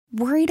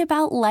Worried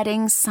about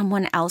letting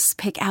someone else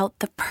pick out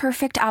the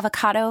perfect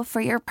avocado for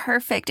your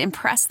perfect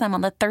impress them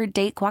on the third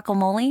date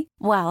guacamole?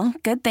 Well,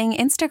 good thing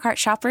Instacart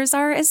shoppers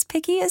are as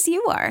picky as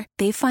you are.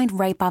 They find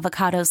ripe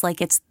avocados like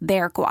it's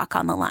their guac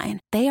on the line.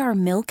 They are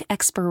milk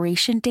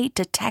expiration date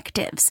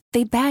detectives.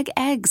 They bag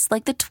eggs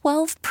like the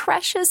 12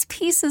 precious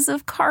pieces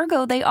of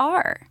cargo they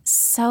are.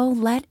 So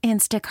let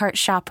Instacart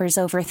shoppers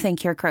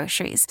overthink your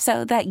groceries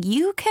so that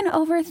you can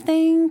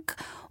overthink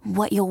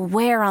what you'll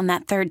wear on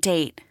that third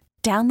date.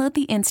 Download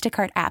the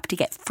Instacart app to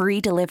get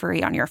free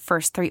delivery on your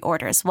first 3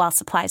 orders while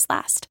supplies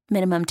last.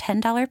 Minimum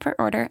 $10 per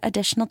order.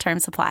 Additional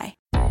terms apply.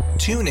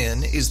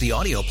 TuneIn is the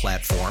audio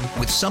platform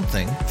with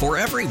something for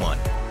everyone.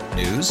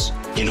 News.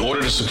 In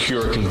order to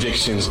secure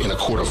convictions in a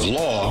court of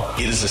law,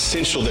 it is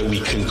essential that we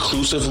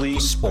conclusively.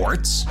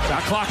 Sports.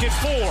 Shot clock at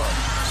 4.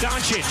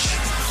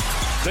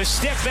 Doncic. The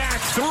step back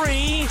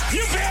 3.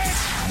 You bet.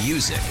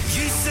 Music.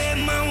 You set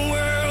my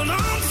world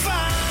on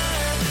fire.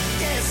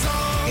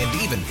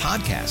 And even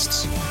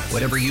podcasts.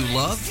 Whatever you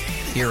love,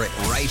 hear it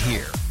right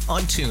here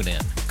on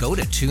TuneIn. Go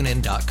to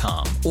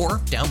TuneIn.com or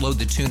download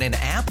the TuneIn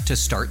app to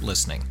start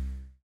listening.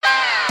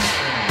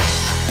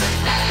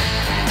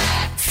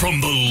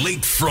 From the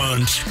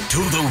lakefront to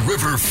the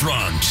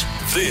riverfront,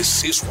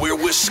 this is where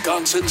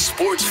Wisconsin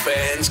sports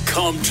fans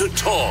come to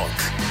talk.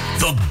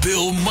 The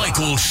Bill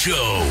Michaels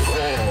Show.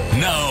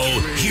 Now,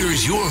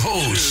 here's your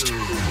host,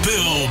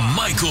 Bill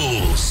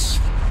Michaels.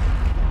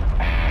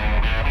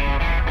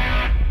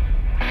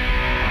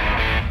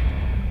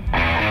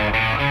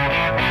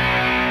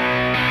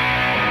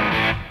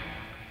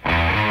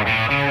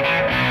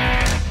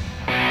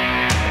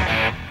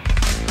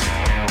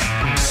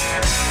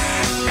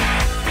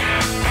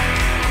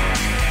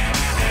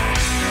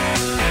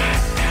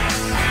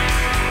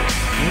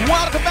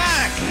 Welcome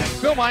back.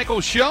 Bill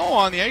Michaels Show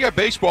on the air. You got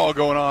baseball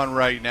going on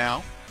right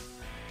now.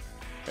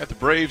 Got the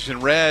Braves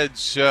and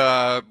Reds.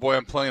 Boy,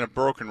 I'm playing a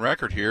broken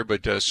record here,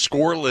 but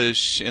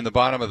scoreless in the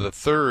bottom of the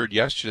third.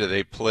 Yesterday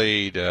they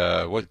played,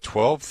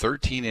 12,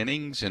 13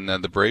 innings, and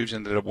the Braves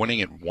ended up winning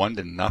it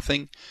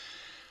 1-0.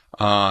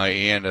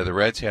 And the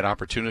Reds had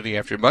opportunity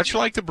after, much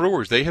like the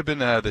Brewers, they have been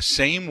the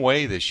same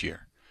way this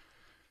year.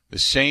 The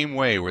same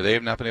way, where they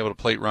have not been able to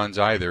plate runs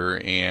either,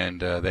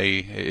 and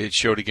it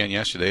showed again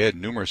yesterday. They had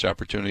numerous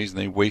opportunities, and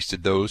they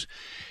wasted those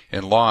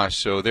and lost.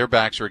 So their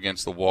backs are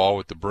against the wall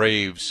with the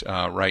Braves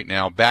right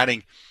now.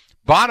 Batting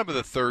bottom of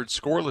the third,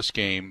 scoreless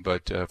game,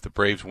 but if the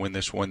Braves win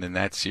this one, then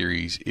that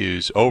series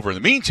is over. In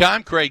the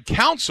meantime, Craig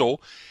Counsell,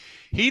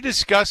 he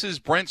discusses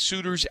Brent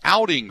Suter's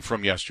outing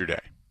from yesterday.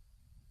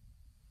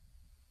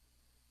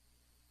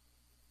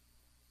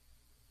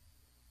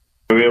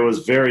 It was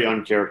very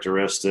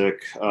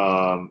uncharacteristic,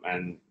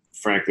 and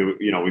frankly,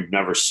 we've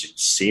never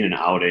seen an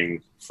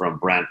outing from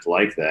Brent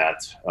like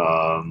that.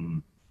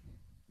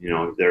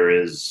 There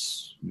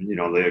is,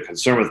 the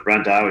concern with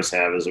Brent I always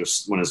have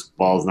is when his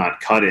ball's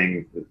not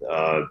cutting,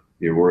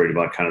 you're worried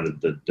about kind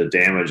of the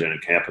damage, and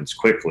it happens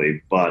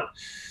quickly. But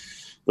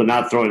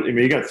not throwing. I mean,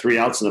 you got 3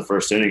 outs in the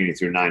first inning, and he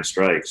threw 9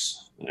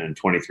 strikes and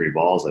 23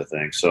 balls, I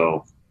think.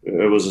 So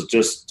it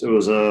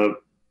was a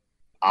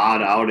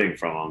odd outing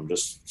from him,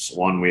 just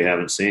one we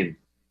haven't seen.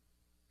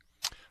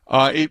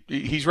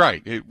 He's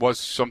right. It was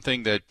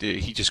something that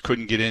he just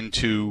couldn't get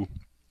into.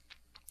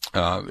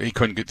 He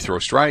couldn't throw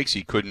strikes.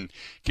 He couldn't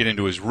get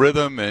into his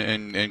rhythm,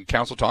 and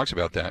Counsell talks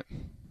about that.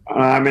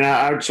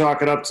 I would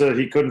chalk it up to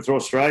he couldn't throw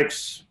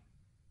strikes.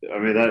 I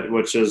mean,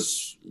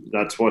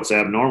 that's what's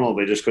abnormal.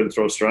 They just couldn't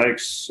throw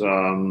strikes.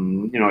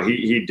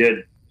 He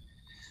did.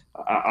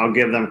 I'll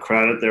give them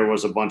credit. There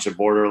was a bunch of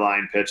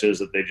borderline pitches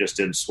that they just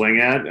didn't swing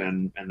at,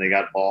 and they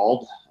got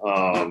balled.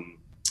 I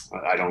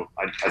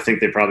think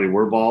they probably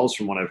were balls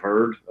from what I've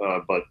heard,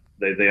 but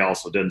they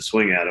also didn't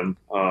swing at them.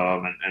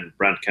 And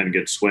Brent can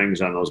get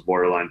swings on those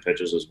borderline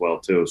pitches as well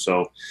too.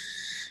 So,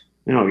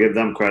 give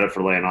them credit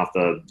for laying off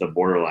the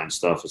borderline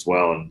stuff as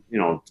well. And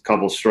a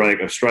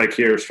strike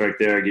here, strike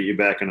there, get you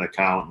back into the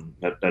count,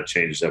 and that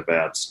changes at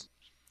bats.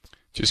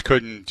 Just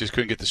couldn't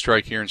get the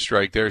strike here and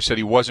strike there. Said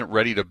he wasn't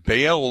ready to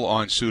bail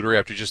on Suter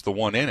after just the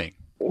 1 inning.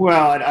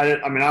 Well,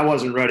 I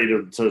wasn't ready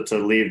to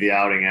leave the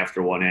outing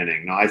after 1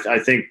 inning. No, I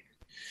think,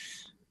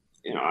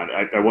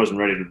 I wasn't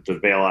ready to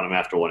bail on him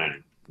after 1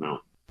 inning. No.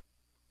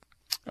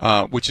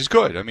 Which is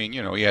good. I mean,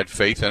 he had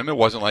faith in him. It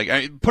wasn't like,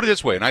 put it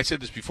this way, and I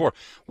said this before, it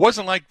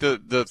wasn't like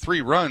the 3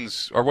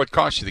 runs are what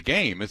cost you the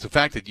game. It's the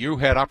fact that you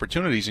had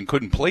opportunities and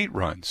couldn't plate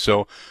runs.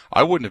 So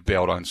I wouldn't have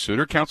bailed on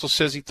Suter. Counsell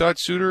says he thought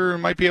Suter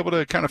might be able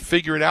to kind of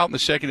figure it out in the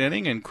second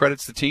inning, and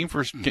credits the team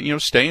for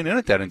staying in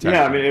it that entire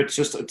time. I mean, it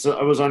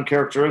was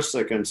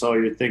uncharacteristic, and so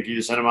you'd think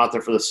you send him out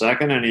there for the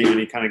second, and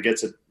he kind of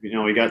gets it.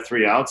 He got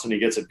 3 outs, and he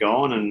gets it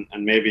going,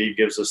 and maybe he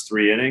gives us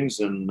 3 innings,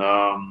 and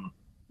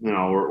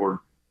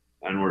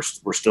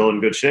we're still in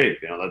good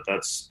shape.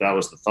 That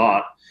was the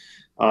thought.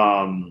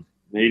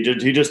 He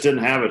just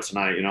didn't have it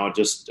tonight. It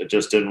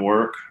just didn't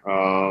work.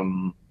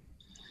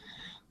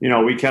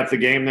 We kept the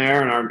game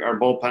there, and our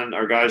bullpen,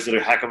 our guys did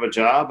a heck of a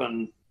job,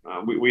 and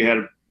we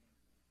had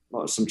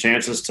some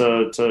chances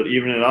to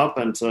even it up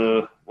and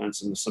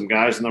some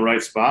guys in the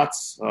right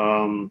spots.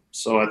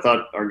 So I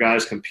thought our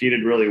guys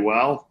competed really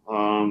well,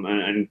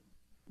 and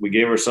we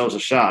gave ourselves a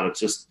shot. It's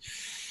just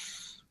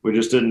we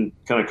just didn't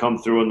kind of come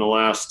through in the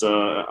last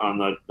on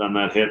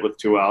that hit with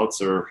 2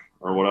 outs or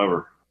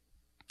whatever.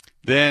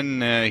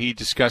 Then he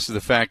discusses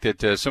the fact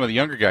that some of the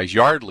younger guys,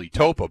 Yardley,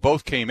 Topa,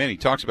 both came in. He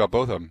talks about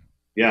both of them.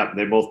 Yeah,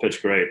 they both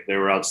pitched great. They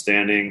were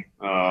outstanding.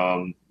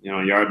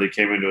 Yardley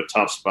came into a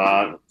tough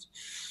spot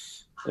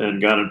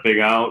and got a big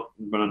out,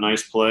 been a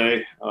nice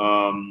play,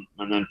 and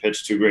then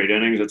pitched 2 great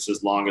innings. It's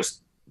his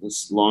longest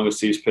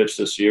he's pitched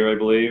this year, I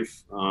believe.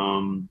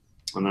 And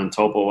then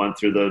Topa went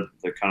through the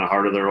kind of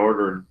heart of their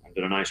order and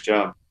did a nice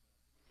job.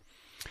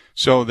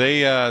 So they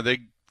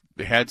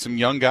had some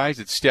young guys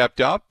that stepped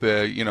up.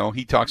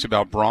 He talks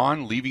about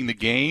Braun leaving the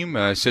game.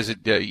 Says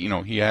that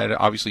he had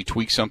obviously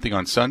tweaked something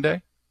on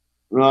Sunday.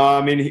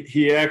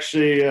 He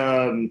actually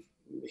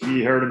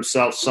he hurt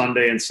himself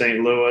Sunday in St.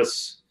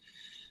 Louis.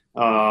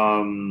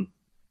 And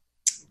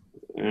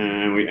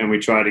we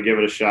tried to give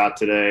it a shot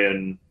today,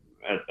 and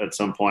at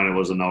some point it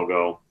was a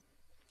no-go.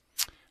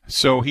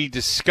 So he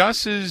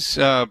discusses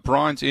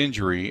Braun's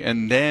injury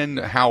and then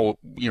how,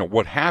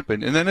 what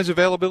happened, and then his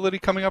availability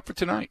coming up for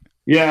tonight.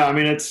 Yeah,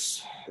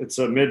 it's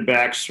a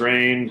mid-back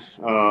strain.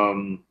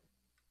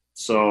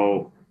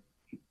 So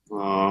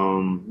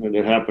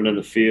it happened in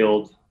the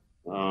field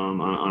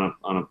on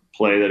a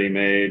play that he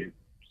made,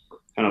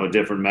 kind of a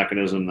different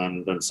mechanism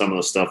than some of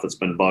the stuff that's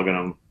been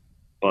bugging him.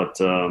 But,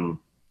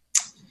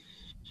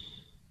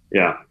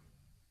 yeah.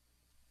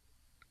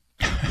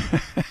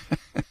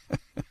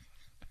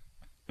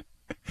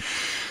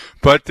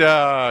 But,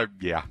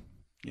 yeah,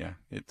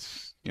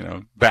 it's,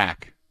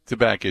 back. It's a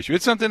back issue.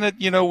 It's something that,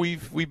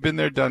 we've been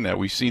there, done that.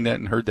 We've seen that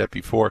and heard that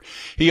before.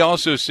 He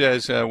also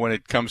says when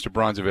it comes to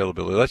Braun's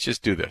availability, let's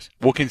just do this.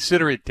 We'll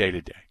consider it day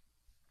to day.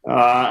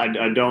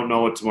 I don't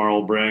know what tomorrow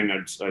will bring.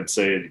 I'd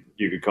say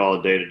you could call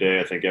it day to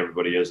day. I think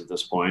everybody is at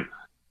this point.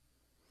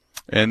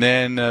 And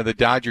then the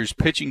Dodgers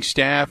pitching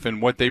staff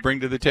and what they bring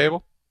to the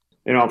table?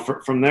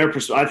 From their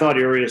perspective, I thought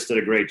Urias did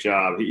a great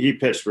job. He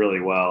pitched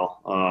really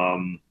well.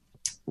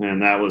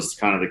 And that was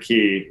kind of the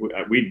key.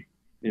 We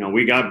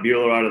got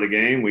Buehler out of the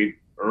game.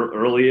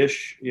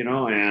 Early-ish,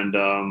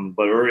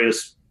 but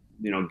Urias,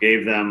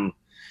 gave them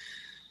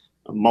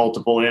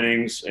multiple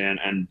innings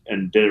and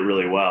did it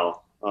really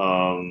well.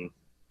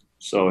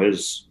 So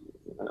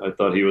I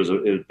thought he was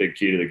a big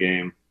key to the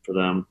game for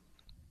them.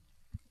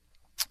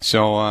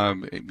 So,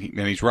 and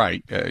he's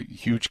right.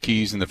 Huge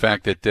keys in the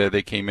fact that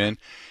they came in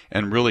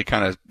and really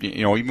kind of,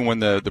 even when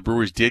the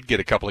Brewers did get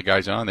a couple of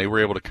guys on, they were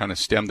able to kind of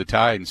stem the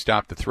tide and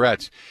stop the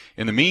threats.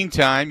 In the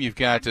meantime, you've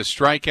got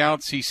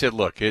strikeouts. He said,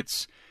 look,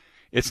 it's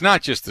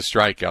not just the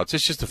strikeouts.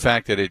 It's just the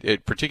fact that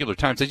at particular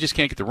times they just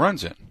can't get the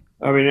runs in.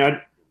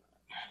 The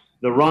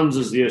runs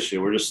is the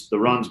issue. We're just the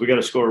runs. We got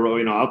to score.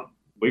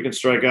 We can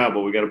strike out,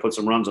 but we got to put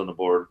some runs on the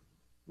board.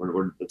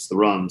 It's the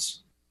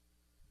runs.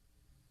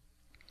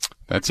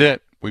 That's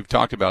it. We've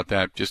talked about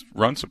that. Just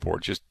run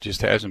support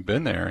just hasn't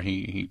been there.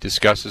 He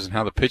discusses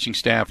how the pitching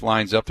staff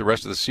lines up the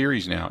rest of the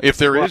series now, if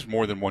there is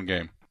more than one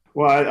game.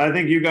 Well, I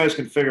think you guys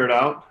can figure it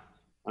out.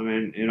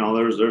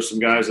 There's some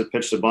guys that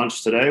pitched a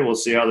bunch today. We'll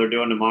see how they're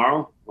doing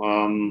tomorrow.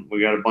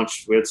 We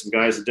had some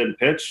guys that didn't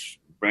pitch.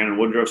 Brandon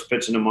Woodruff's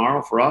pitching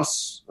tomorrow for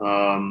us.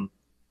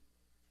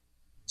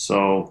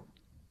 So,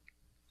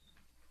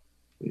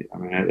 I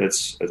think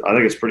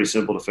it's pretty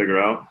simple to figure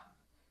out.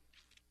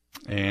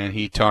 And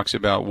he talks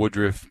about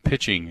Woodruff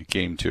pitching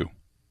game 2.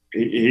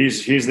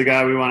 He's the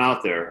guy we want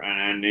out there,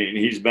 and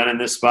he's been in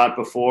this spot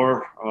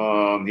before.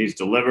 He's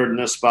delivered in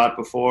this spot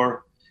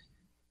before,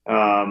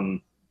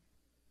 and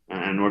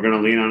we're going to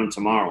lean on him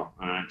tomorrow.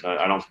 And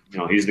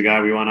he's the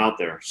guy we want out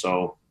there.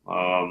 So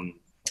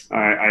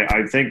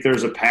I think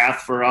there's a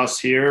path for us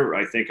here.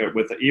 I think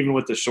even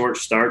with the short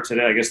start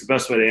today, I guess the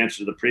best way to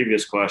answer the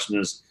previous question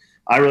is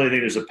I really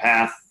think there's a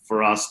path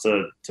for us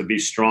to be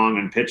strong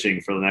in pitching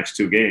for the next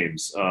 2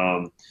 games.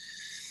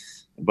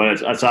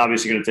 But it's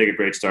obviously going to take a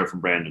great start from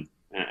Brandon,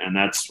 and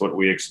that's what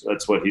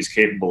he's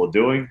capable of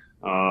doing.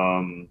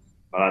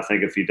 But I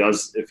think if he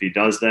does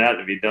that,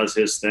 if he does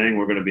his thing,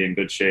 we're going to be in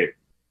good shape.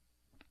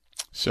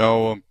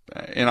 So,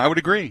 and I would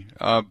agree.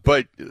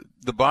 But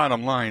the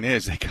bottom line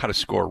is they got to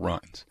score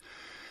runs.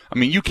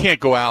 You can't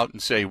go out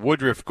and say,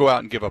 Woodruff, go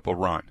out and give up a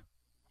run,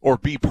 or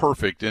be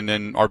perfect, and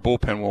then our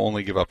bullpen will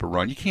only give up a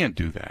run. You can't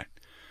do that.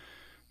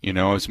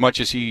 As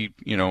much as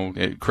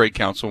Craig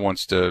Counsell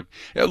wants to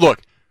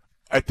look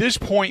at this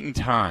point in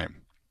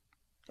time,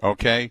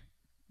 okay,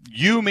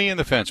 you, me, and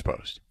the fence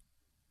post.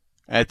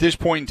 At this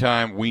point in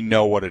time, we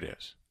know what it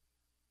is,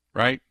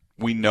 right?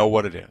 We know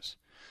what it is.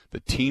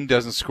 The team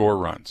doesn't score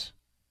runs.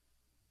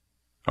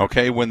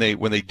 Okay, when they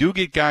do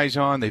get guys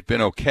on, they've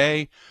been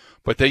okay,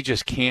 but they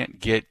just can't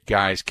get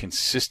guys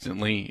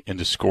consistently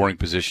into scoring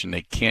position.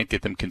 They can't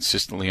get them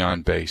consistently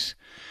on base.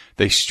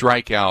 They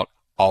strike out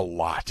a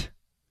lot.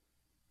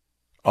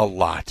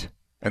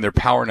 And their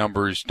power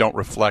numbers don't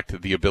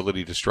reflect the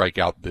ability to strike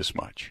out this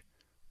much.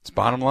 It's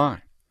bottom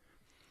line.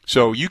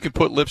 So you can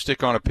put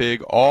lipstick on a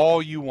pig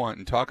all you want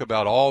and talk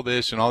about all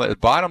this and all that. The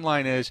bottom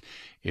line is,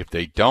 if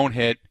they don't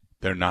hit,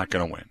 they're not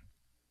going to win.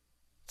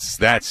 It's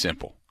that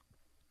simple.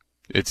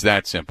 It's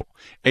that simple.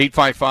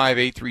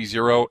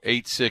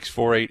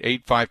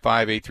 855-830-8648,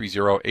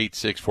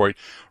 855-830-8648.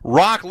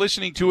 Rock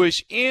listening to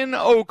us in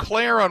Eau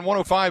Claire on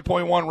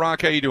 105.1.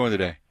 Rock, how you doing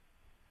today?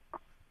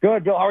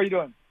 Good, Bill. How are you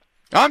doing?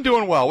 I'm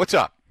doing well. What's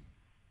up?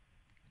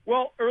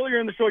 Well, earlier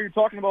in the show, you're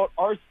talking about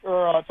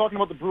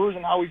the Brewers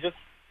and how we just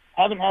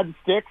haven't had the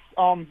sticks.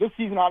 This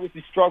season,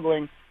 obviously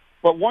struggling,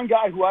 but one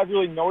guy who I've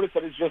really noticed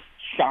that has just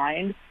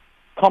shined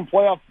come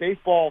playoff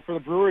baseball for the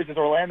Brewers is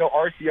Orlando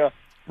Arcia.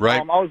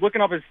 Right. I was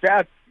looking up his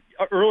stats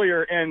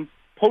earlier, and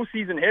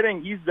postseason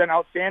hitting, he's been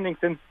outstanding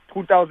since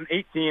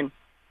 2018.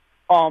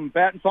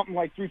 Batting something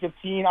like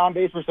 315, on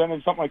base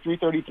percentage something like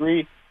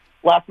 333.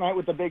 Last night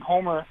with the big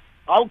homer.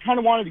 I kind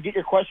of wanted to get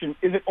your question: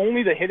 is it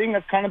only the hitting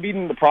that's kind of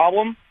being the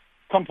problem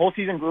come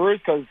postseason Brewers?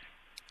 Because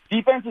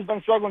defense has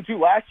been struggling too.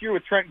 Last year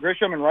with Trent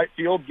Grisham in right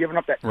field giving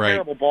up that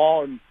terrible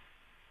ball, and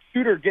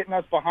Shooter getting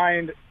us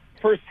behind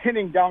first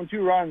inning down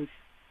 2 runs.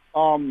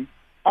 I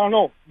don't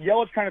know.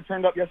 Yelich kind of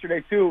turned up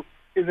yesterday too.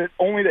 Is it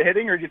only the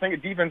hitting, or do you think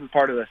the defense is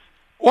part of this?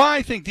 Well,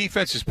 I think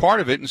defense is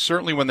part of it, and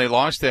certainly when they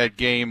lost that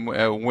game,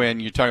 when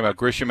you're talking about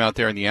Grisham out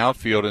there in the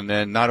outfield, and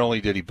then not only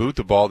did he boot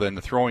the ball, then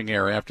the throwing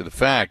error after the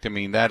fact, I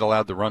mean, that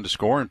allowed the run to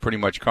score and pretty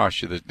much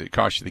cost you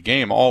the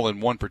game, all in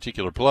one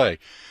particular play.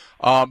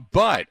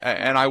 But,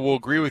 and I will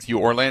agree with you,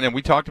 Orlando, and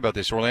we talked about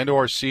this, Orlando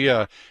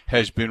Arcia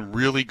has been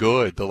really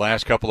good the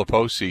last couple of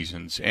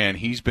postseasons, and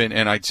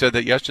and I said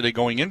that yesterday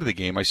going into the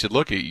game, I said,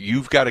 look,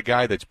 you've got a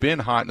guy that's been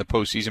hot in the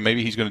postseason,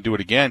 maybe he's going to do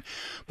it again,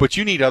 but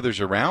you need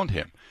others around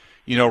him.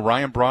 You know,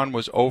 Ryan Braun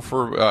was 0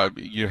 for,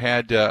 you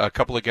had a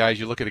couple of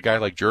guys, you look at a guy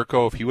like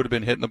Jerko, if he would have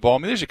been hitting the ball. I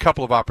mean, there's a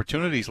couple of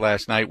opportunities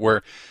last night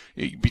where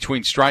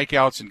between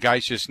strikeouts and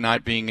guys just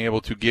not being able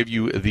to give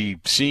you the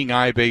seeing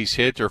eye base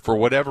hit, or for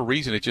whatever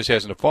reason, it just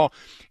hasn't a fall.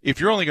 If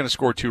you're only going to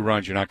score 2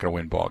 runs, you're not going to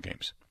win ball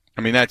games.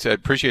 I mean, I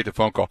appreciate the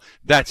phone call.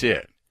 That's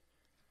it.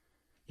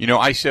 You know,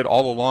 I said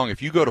all along,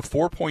 if you go to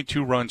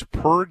 4.2 runs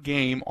per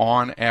game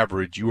on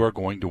average, you are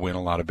going to win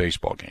a lot of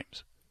baseball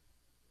games.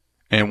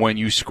 And when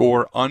you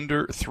score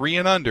under 3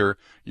 and under,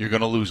 you're going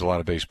to lose a lot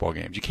of baseball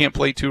games. You can't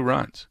play 2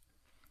 runs.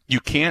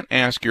 You can't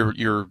ask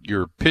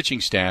your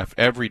pitching staff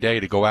every day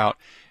to go out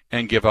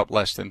and give up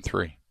less than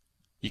 3.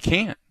 You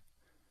can't.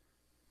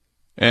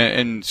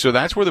 And so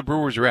that's where the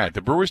Brewers are at.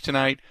 The Brewers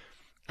tonight,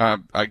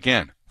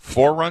 again,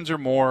 4 runs or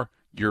more,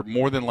 you're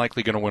more than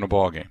likely going to win a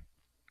ball game.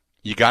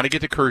 You got to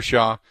get to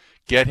Kershaw,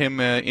 get him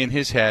in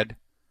his head,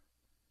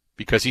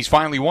 because he's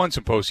finally won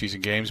some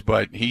postseason games,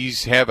 but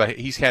he's had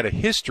a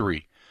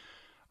history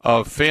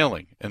of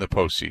failing in the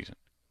postseason.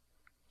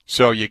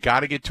 So you got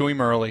to get to him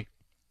early,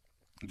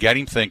 get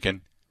him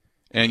thinking,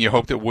 and you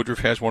hope that Woodruff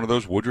has one of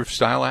those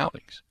Woodruff-style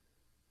outings.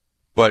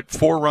 But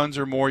 4 runs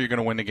or more, you're going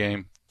to win the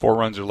game. 4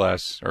 runs or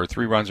less, or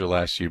 3 runs or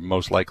less, you're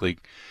most likely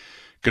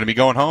going to be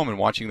going home and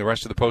watching the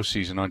rest of the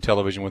postseason on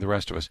television with the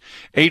rest of us.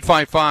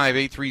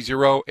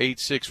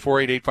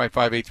 855-830-8648,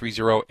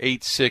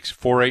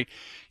 855-830-8648.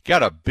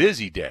 Got a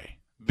busy day.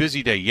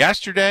 Busy day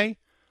yesterday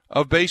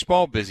of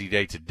baseball, busy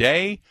day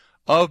today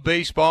of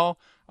baseball.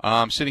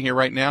 I'm sitting here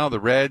right now, the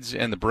Reds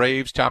and the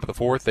Braves, top of the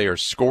 4th. They are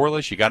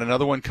scoreless. You got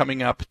another one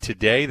coming up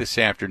today, this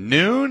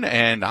afternoon,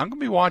 and I'm going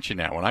to be watching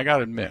that one, I got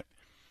to admit,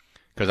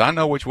 because I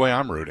know which way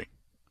I'm rooting.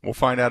 We'll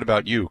find out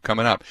about you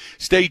coming up.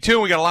 Stay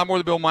tuned. We got a lot more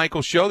of the Bill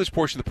Michaels Show. This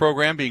portion of the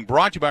program being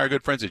brought to you by our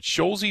good friends at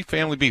Scholze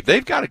Family Beef.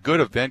 They've got a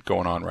good event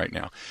going on right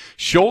now.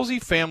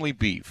 Scholze Family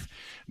Beef.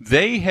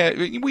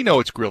 We know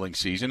it's grilling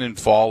season and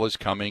fall is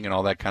coming and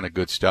all that kind of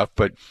good stuff,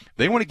 but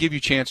they want to give you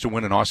a chance to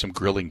win an awesome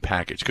grilling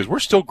package because we're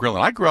still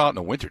grilling. I grill out in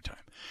the wintertime.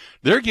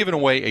 They're giving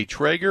away a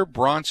Traeger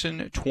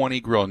Bronson 20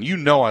 grill, and you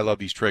know I love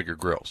these Traeger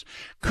grills,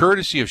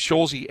 courtesy of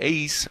Scholze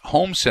Ace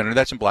Home Center.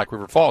 That's in Black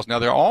River Falls. Now,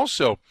 they're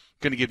also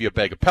going to give you a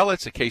bag of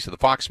pellets, a case of the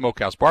Fox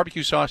Smokehouse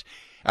barbecue sauce,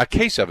 a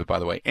case of it, by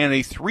the way, and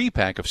a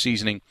 3-pack of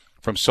seasoning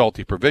from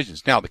Salty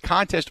Provisions. Now, the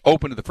contest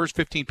open to the first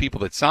 15 people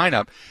that sign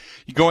up.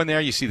 You go in there,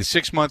 you see the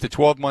 6-month, the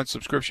 12-month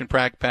subscription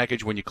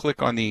package. When you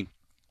click on the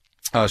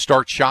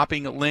Start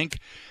Shopping link,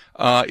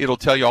 it'll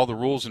tell you all the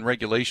rules and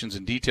regulations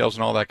and details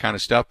and all that kind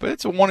of stuff. But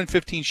it's a 1 in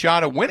 15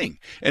 shot of winning.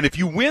 And if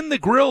you win the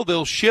grill,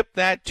 they'll ship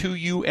that to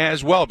you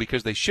as well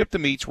because they ship the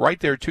meats right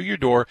there to your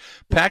door,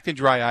 packed in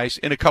dry ice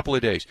in a couple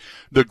of days.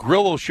 The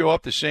grill will show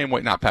up the same way,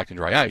 not packed in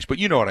dry ice, but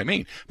you know what I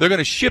mean. They're going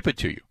to ship it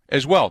to you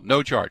as well,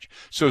 no charge.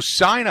 So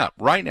sign up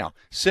right now.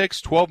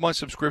 6, 12-month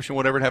subscription,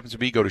 whatever it happens to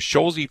be. Go to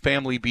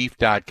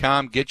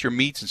ScholzeFamilyBeef.com, get your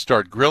meats and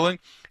start grilling.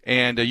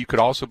 And you could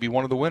also be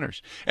one of the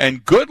winners.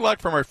 And good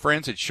luck from our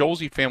friends at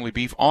Scholze Family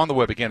Beef on the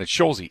web. Again, it's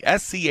Scholze,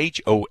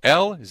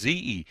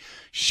 S-C-H-O-L-Z-E,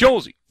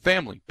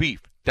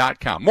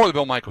 ScholzeFamilyBeef.com. More of the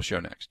Bill Michaels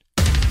Show next.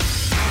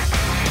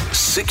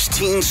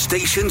 16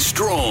 stations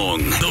strong.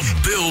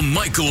 The Bill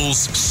Michaels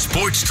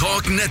Sports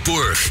Talk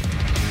Network.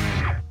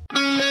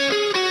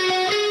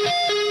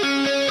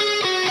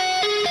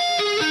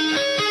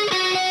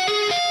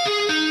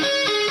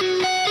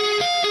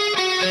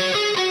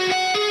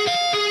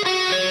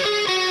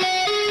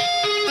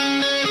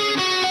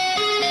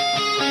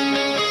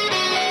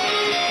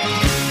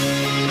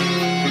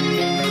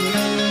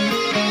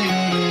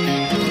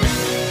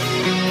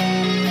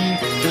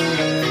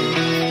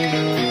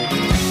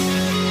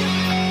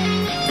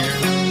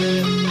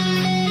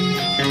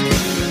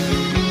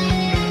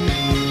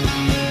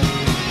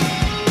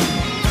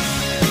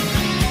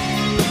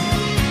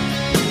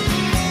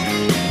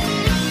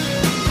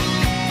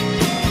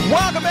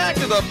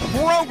 back to the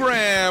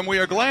program. We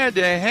are glad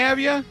to have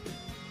you.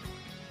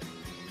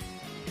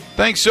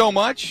 Thanks so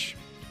much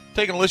for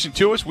taking a listen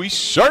to us. We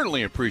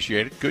certainly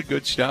appreciate it.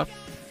 Good stuff.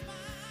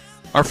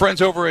 Our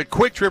friends over at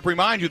Quick Trip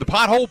remind you, the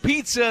Pothole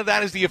Pizza,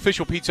 that is the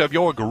official pizza of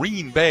your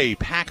Green Bay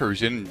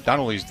Packers. And not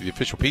only is it the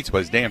official pizza, but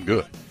it's damn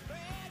good.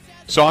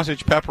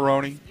 Sausage,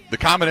 pepperoni, the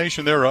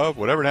combination thereof,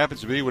 whatever it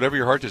happens to be, whatever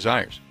your heart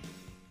desires.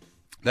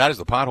 That is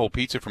the Pothole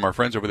Pizza from our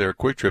friends over there at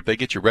Quick Trip. They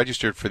get you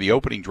registered for the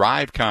opening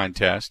drive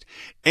contest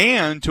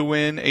and to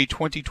win a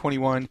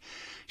 2021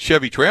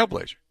 Chevy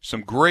Trailblazer.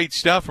 Some great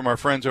stuff from our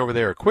friends over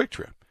there at Quick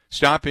Trip.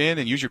 Stop in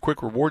and use your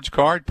Quick Rewards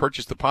card,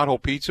 purchase the Pothole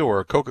Pizza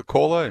or a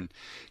Coca-Cola, and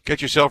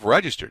get yourself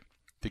registered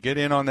to get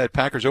in on that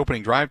Packers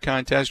opening drive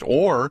contest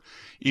or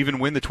even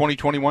win the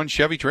 2021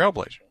 Chevy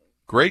Trailblazer.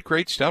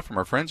 Great stuff from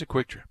our friends at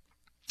Quick Trip.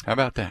 How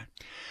about that?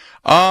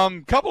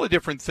 Couple of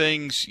different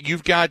things.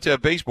 You've got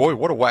baseball.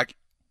 What a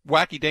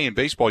wacky day in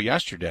baseball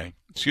yesterday.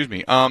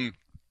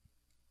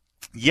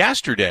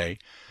 Yesterday,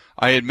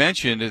 I had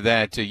mentioned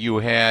that you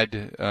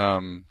had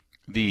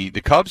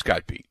the Cubs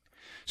got beat.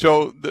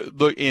 So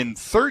in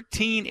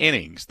 13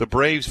 innings, the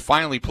Braves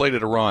finally played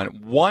it a run,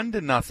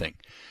 1-0.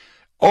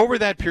 Over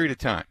that period of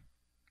time,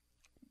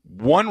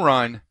 1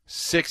 run,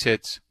 6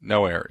 hits,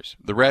 no errors.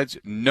 The Reds,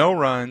 no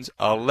runs,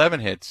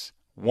 11 hits,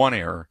 1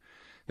 error.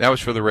 That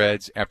was for the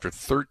Reds after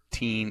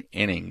 13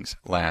 innings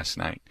last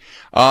night.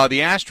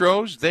 The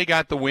Astros, they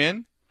got the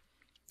win.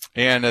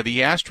 And the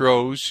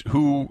Astros,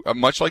 who,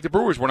 much like the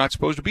Brewers, were not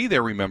supposed to be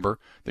there, remember.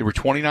 They were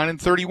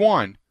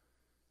 29-31.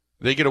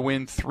 They get a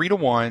win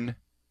 3-1.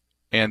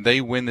 And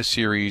they win the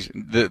series.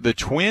 The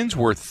Twins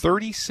were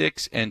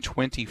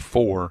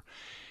 36-24,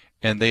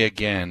 and they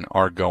again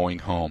are going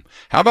home.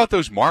 How about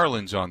those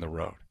Marlins on the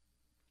road?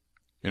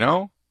 You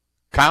know,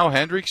 Kyle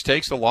Hendricks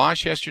takes the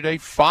loss yesterday,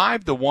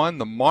 5-1.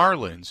 The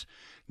Marlins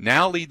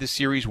now lead the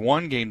series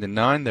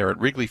 1-0. They're at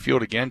Wrigley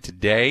Field again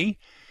today,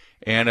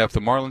 and if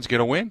the Marlins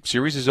get a win,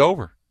 series is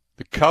over.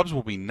 The Cubs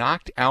will be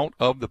knocked out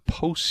of the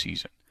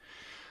postseason.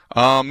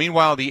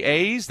 Meanwhile, the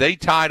A's, they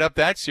tied up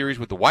that series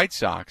with the White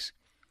Sox.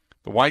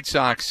 The White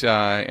Sox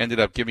ended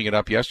up giving it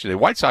up yesterday.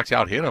 White Sox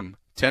out-hit them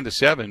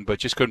 10-7, but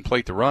just couldn't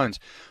plate the runs.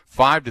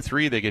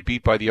 5-3, they get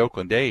beat by the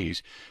Oakland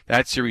A's.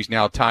 That series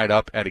now tied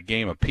up at a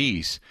game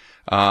apiece.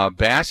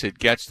 Bassett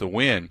gets the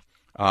win.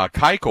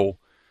 Keuchel,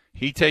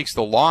 he takes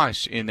the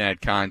loss in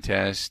that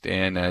contest,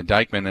 and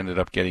Dykman ended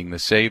up getting the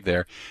save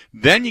there.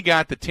 Then you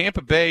got the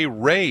Tampa Bay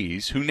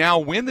Rays, who now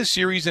win the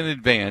series in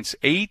advance,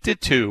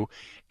 8-2,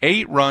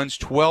 8 runs,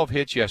 12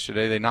 hits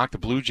yesterday. They knocked the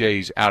Blue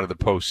Jays out of the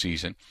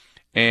postseason.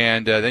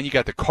 And then you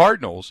got the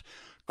Cardinals.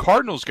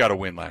 Cardinals got a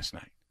win last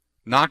night.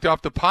 Knocked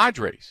off the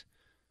Padres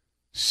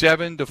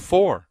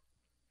 7-4.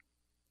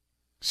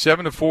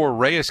 7-4.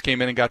 Reyes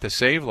came in and got the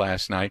save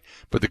last night.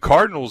 But the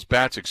Cardinals'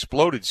 bats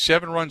exploded.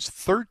 7 runs,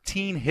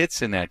 13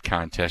 hits in that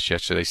contest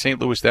yesterday. St.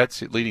 Louis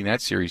that's leading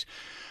that series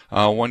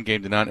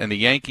 1-0. And the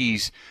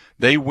Yankees,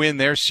 they win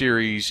their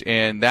series,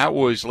 and that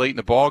was late in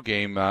the ball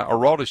game.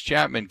 Aroldis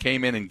Chapman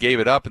came in and gave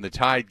it up in the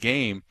tied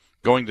game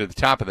going to the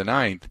top of the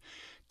 9th.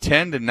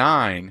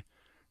 10-9.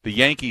 The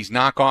Yankees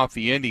knock off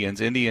the Indians.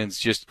 Indians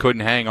just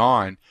couldn't hang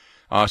on.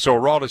 So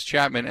Aroldis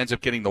Chapman ends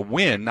up getting the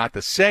win, not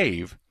the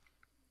save.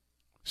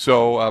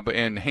 So,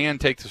 and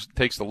Hand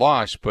takes the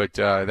loss, but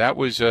that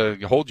was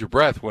hold your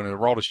breath when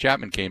Aroldis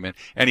Chapman came in.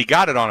 And he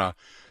got it on a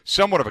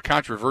somewhat of a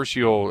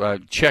controversial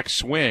check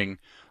swing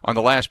on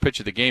the last pitch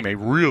of the game, a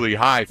really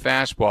high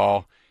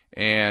fastball.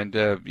 And,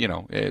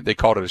 they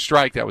called it a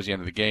strike. That was the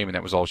end of the game, and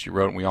that was all she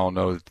wrote. And we all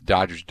know that the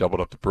Dodgers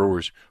doubled up the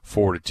Brewers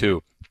 4-2.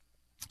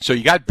 So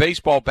you got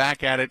baseball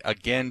back at it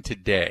again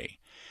today.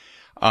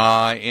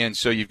 And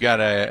so you've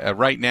got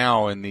right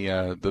now in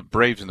the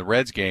Braves and the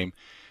Reds game,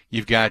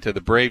 you've got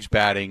the Braves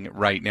batting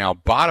right now,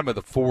 bottom of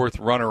the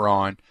 4th, runner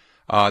on.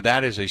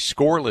 That is a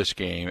scoreless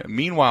game.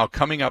 Meanwhile,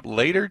 coming up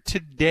later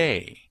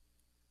today,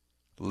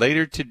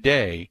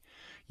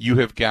 you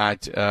have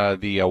got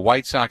the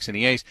White Sox and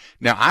the A's.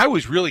 Now, I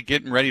was really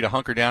getting ready to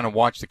hunker down and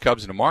watch the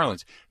Cubs and the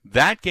Marlins.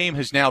 That game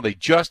they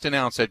just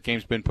announced that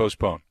game's been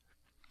postponed.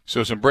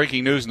 So some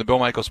breaking news in the Bill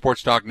Michaels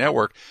Sports Talk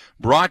Network,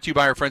 brought to you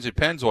by our friends at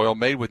Pennzoil,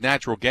 made with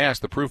natural gas.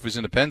 The proof is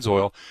in the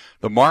Pennzoil.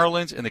 The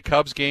Marlins and the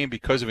Cubs game,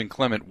 because of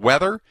inclement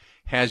weather,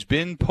 has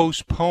been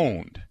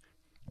postponed.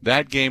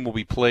 That game will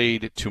be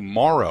played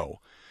tomorrow.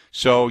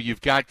 So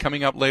you've got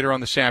coming up later on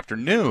this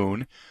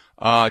afternoon,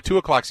 2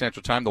 o'clock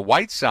Central Time, the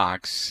White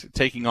Sox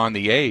taking on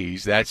the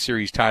A's. That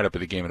series tied up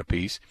at a game and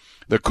apiece.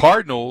 The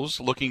Cardinals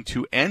looking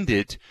to end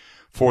it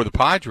for the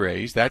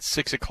Padres. That's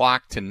 6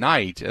 o'clock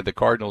tonight, the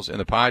Cardinals and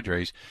the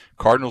Padres.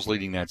 Cardinals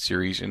leading that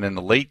series. And then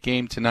the late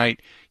game tonight,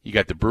 you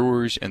got the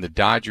Brewers and the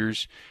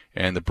Dodgers.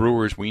 And the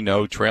Brewers, we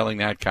know, trailing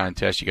that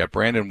contest. You got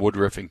Brandon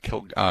Woodruff and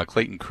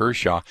Clayton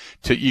Kershaw.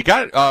 You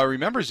got,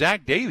 remember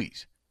Zach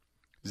Davies.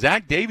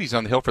 Zach Davies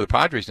on the hill for the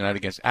Padres tonight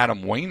against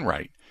Adam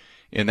Wainwright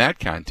in that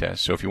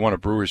contest. So if you want a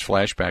Brewers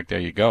flashback, there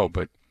you go.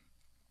 But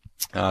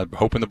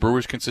hoping the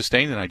Brewers can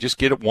sustain it. I just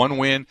get it 1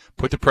 win,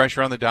 put the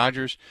pressure on the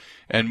Dodgers,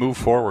 and move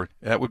forward.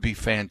 That would be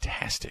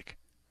fantastic.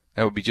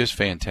 That would be just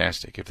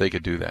fantastic if they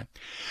could do that.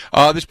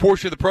 This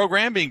portion of the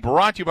program being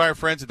brought to you by our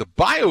friends at the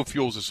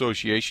Biofuels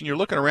Association. You're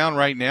looking around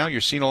right now.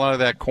 You're seeing a lot of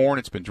that corn.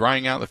 It's been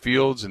drying out in the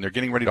fields, and they're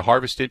getting ready to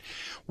harvest it.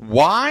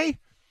 Why?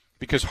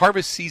 Because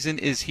harvest season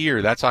is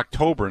here. That's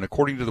October, and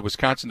according to the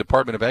Wisconsin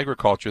Department of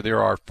Agriculture,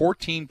 there are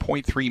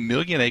 14.3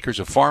 million acres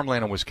of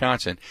farmland in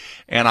Wisconsin,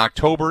 and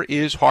October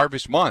is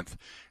harvest month.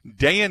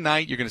 Day and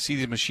night, you're going to see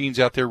these machines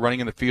out there running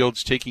in the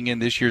fields, taking in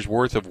this year's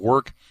worth of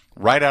work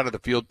right out of the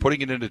field,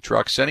 putting it into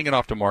trucks, sending it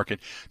off to market.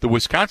 The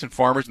Wisconsin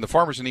farmers and the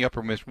farmers in the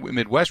upper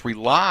Midwest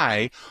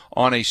rely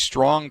on a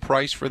strong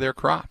price for their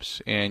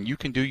crops, and you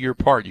can do your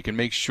part. You can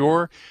make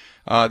sure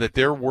that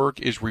their work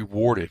is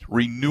rewarded.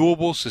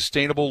 Renewable,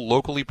 sustainable,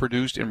 locally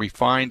produced and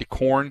refined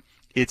corn,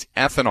 it's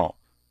ethanol.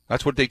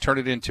 That's what they turn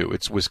it into.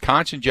 It's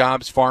Wisconsin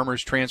jobs,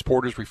 farmers,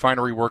 transporters,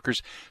 refinery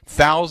workers,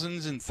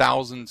 thousands and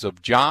thousands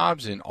of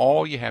jobs, and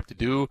all you have to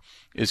do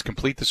is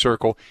complete the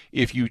circle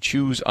if you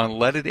choose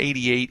unleaded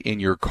 88 in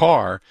your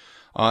car,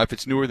 if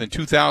it's newer than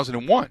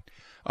 2001.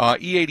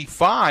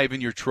 E85 in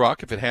your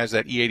truck, if it has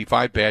that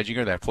E85 badging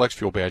or that flex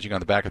fuel badging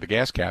on the back of the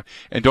gas cap.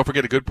 And don't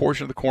forget, a good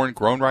portion of the corn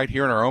grown right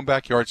here in our own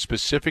backyard,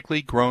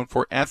 specifically grown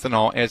for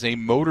ethanol as a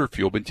motor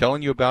fuel. Been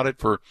telling you about it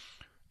for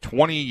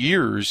 20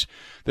 years.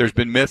 There's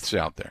been myths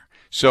out there.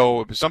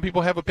 So some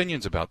people have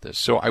opinions about this.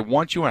 So I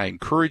want you and I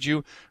encourage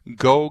you,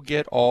 go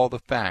get all the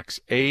facts.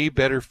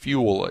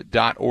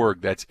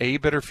 abetterfuel.org. That's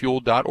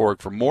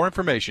abetterfuel.org for more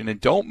information.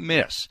 And don't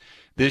miss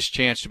this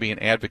chance to be an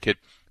advocate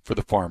for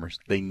the farmers.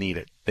 They need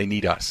it. They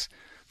need us.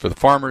 For the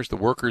farmers, the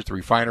workers, the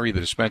refinery, the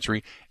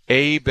dispensary,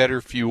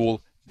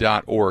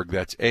 abetterfuel.org.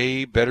 That's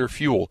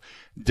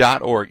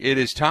abetterfuel.org. It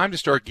is time to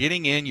start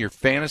getting in your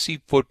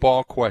fantasy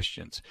football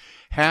questions.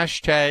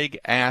 Hashtag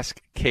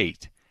Ask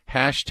Kate.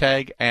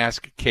 Hashtag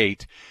Ask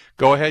Kate.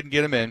 Go ahead and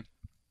get them in.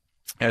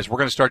 As we're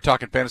going to start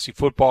talking fantasy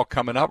football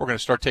coming up, we're going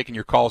to start taking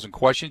your calls and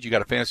questions. You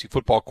got a fantasy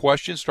football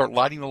question, start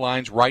lighting the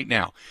lines right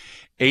now.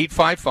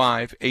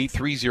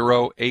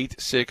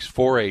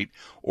 855-830-8648,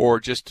 or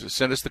just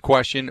send us the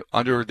question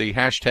under the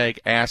hashtag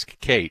Ask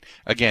Kate.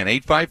 Again,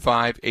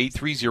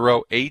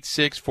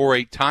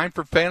 855-830-8648. Time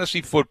for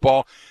fantasy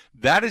football.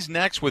 That is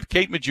next with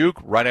Kate Magdziuk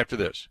right after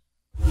this.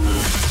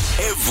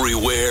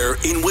 Everywhere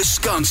in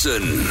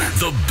Wisconsin,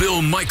 the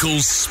Bill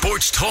Michaels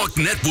Sports Talk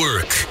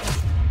Network.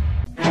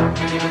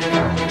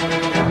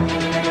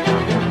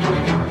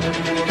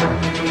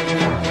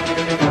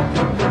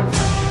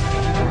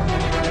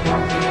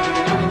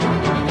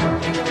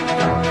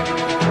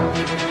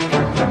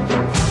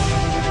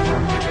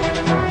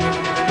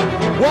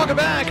 Welcome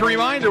back. A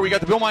reminder, we got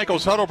the Bill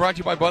Michaels Huddle brought to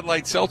you by Bud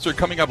Light Seltzer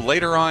coming up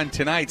later on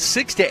tonight,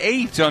 6 to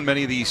 8 on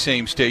many of these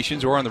same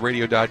stations or on the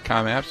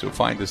radio.com app, so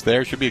find us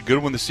there. Should be a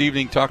good one this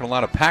evening, talking a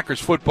lot of Packers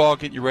football,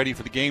 getting you ready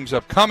for the games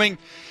upcoming.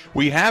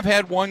 We have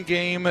had one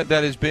game that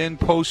has been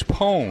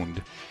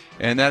postponed,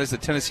 and that is the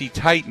Tennessee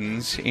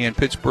Titans and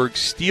Pittsburgh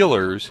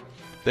Steelers.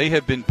 They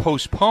have been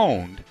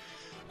postponed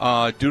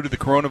due to the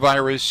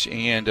coronavirus,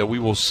 and we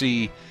will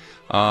see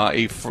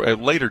a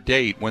later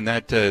date when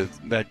that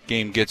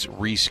game gets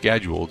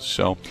rescheduled.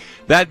 So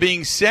that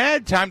being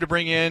said, time to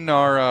bring in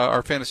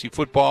our fantasy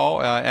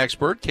football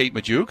expert, Kate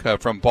Magdziuk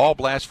from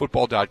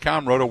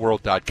ballblastfootball.com,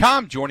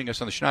 rotoworld.com, joining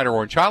us on the Schneider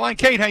Orange Hotline.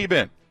 Kate, how you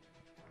been?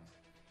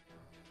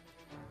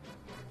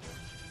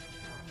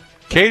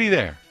 Katie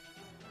there?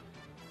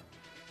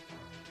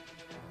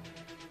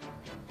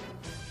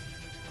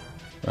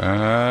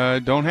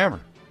 Don't have her.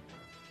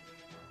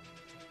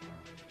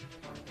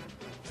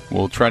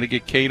 We'll try to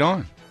get Kate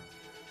on.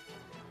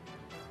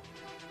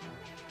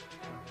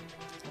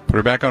 Put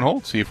her back on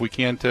hold. See if we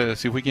can't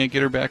get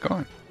her back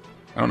on.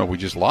 I don't know if we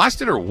just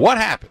lost it or what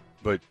happened,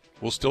 but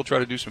we'll still try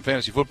to do some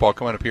fantasy football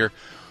coming up here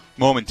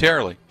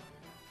momentarily.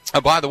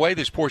 By the way,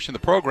 this portion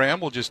of the program,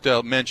 we'll just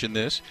mention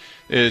this,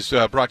 is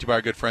brought to you by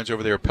our good friends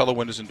over there at Pella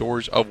Windows and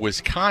Doors of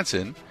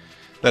Wisconsin.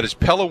 That is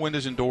Pella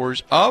Windows and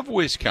Doors of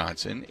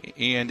Wisconsin.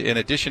 And in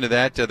addition to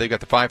that, they've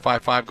got the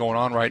 555 going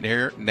on right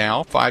here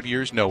now. 5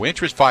 years, no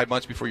interest, 5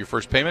 months before your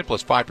first payment,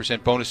 plus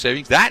 5% bonus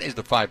savings. That is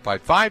the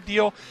 555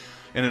 deal.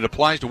 And it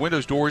applies to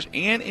windows, doors,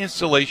 and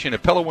installation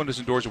at Pella Windows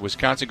and Doors of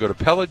Wisconsin. Go to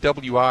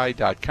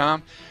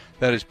PellaWI.com.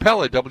 That is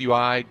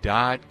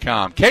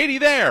PellaWI.com. Katie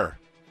there.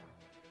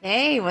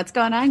 Hey, what's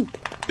going on?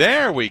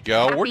 There we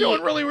go. We're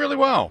doing really, really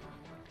well.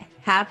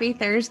 Happy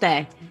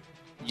Thursday.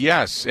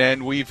 Yes,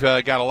 and we've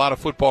got a lot of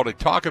football to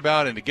talk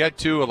about and to get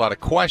to, a lot of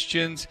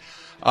questions.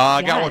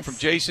 I got one from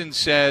Jason,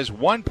 says,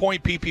 1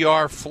 point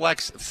PPR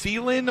flex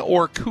Thielen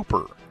or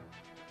Cooper?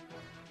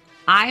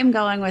 I am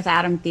going with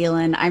Adam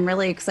Thielen. I'm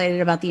really excited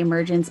about the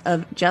emergence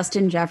of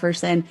Justin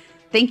Jefferson.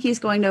 Think he's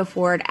going to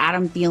afford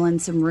Adam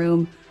Thielen some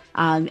room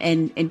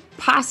and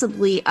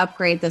possibly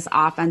upgrade this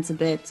offense a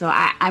bit. So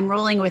I'm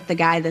rolling with the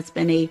guy that's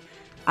been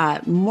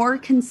a more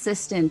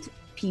consistent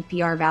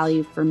PPR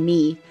value for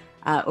me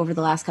over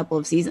the last couple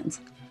of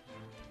seasons.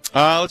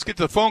 Let's get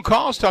to the phone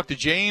calls. Talk to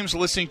James,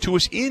 listening to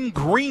us in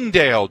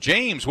Greendale.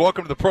 James,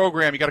 welcome to the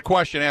program. You got a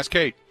question? Ask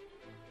Kate.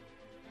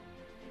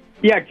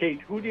 Yeah,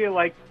 Kate, who do you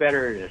like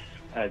better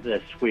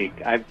this week?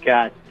 I've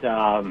got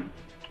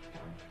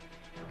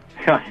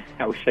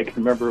I wish I could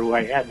remember who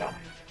I had now.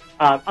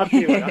 I'll tell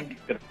you what, I'm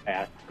just going to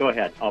pass. Go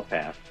ahead. I'll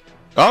pass.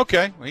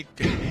 Okay.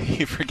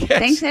 He forgets.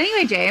 Thanks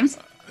anyway, James.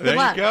 There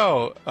you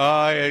go.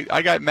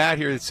 I got Matt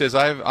here that says,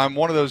 I'm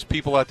one of those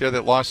people out there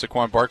that lost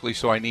Saquon Barkley,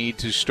 so I need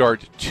to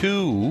start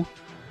 2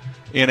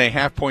 in a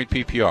half-point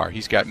PPR.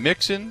 He's got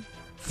Mixon,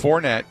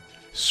 Fournette,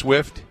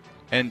 Swift,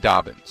 and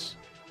Dobbins.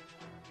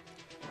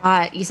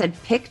 You said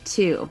pick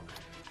 2.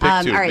 Pick 2.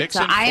 All right,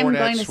 Mixon, so I am Fournette,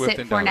 going to Swift, sit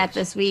and Fournette Dobbins.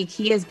 this week.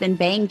 He has been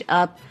banged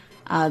up.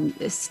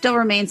 It still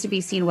remains to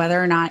be seen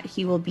whether or not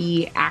he will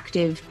be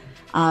active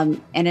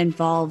and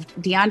involved.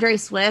 DeAndre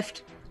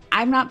Swift,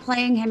 I'm not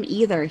playing him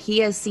either. He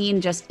has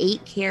seen just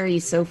 8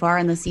 carries so far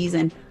in the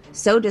season.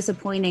 So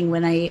disappointing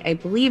when I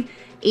believe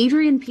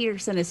Adrian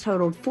Peterson has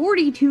totaled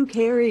 42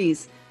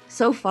 carries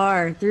so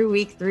far through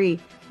week 3.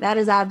 That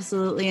is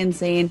absolutely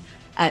insane.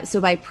 So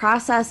by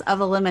process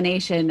of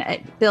elimination,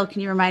 Bill,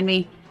 can you remind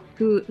me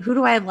who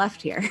do I have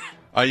left here?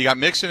 You got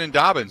Mixon and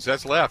Dobbins.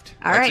 That's left.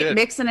 All That's right, it.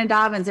 Mixon and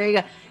Dobbins. There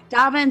you go.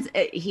 Dobbins,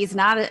 he's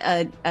not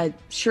a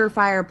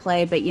surefire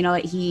play, but you know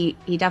what? He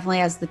definitely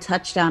has the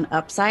touchdown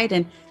upside,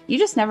 and you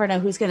just never know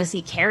who's going to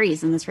see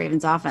carries in this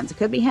Ravens offense. It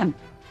could be him.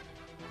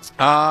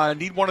 I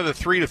need one of the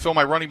 3 to fill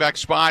my running back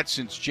spot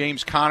since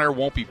James Conner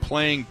won't be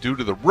playing due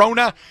to the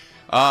Rona.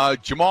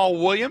 Jamal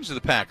Williams of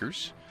the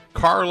Packers,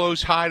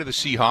 Carlos Hyde of the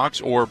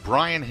Seahawks, or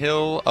Brian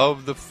Hill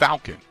of the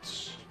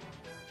Falcons.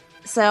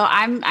 So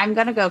I'm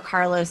going to go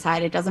Carlos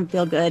Hyde. It doesn't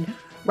feel good.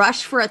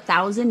 Rushed for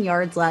 1,000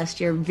 yards last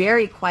year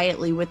very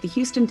quietly with the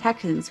Houston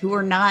Texans, who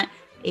are not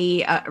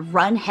a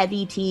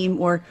run-heavy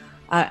team or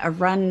a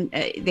run.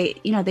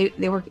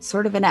 They were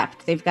sort of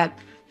inept. They've got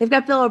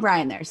Bill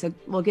O'Brien there, so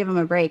we'll give him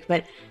a break.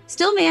 But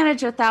still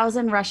manage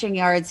 1,000 rushing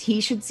yards.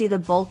 He should see the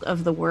bulk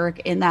of the work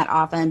in that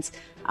offense.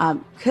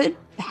 Could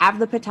have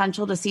the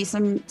potential to see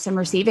some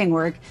receiving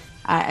work,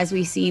 as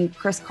we've seen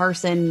Chris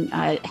Carson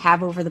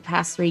have over the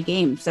past 3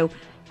 games. So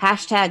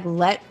hashtag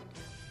let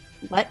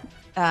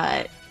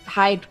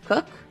Hyde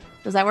cook.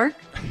 Does that work?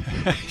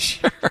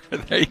 Sure.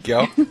 There you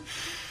go.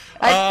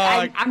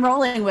 I'm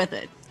rolling with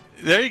it.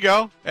 There you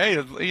go. Hey,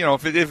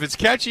 if it's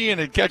catchy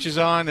and it catches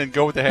on, then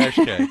go with the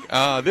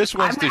hashtag. This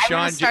one's I'm Deshaun.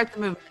 gonna start the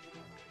movement.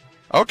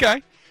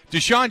 Okay.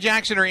 Deshaun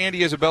Jackson or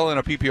Andy Isabella in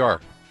a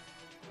PPR?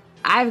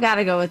 I've got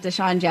to go with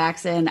Deshaun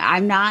Jackson.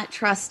 I'm not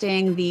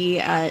trusting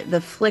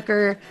the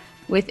flicker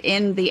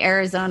within the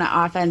Arizona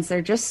offense.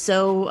 They're just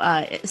so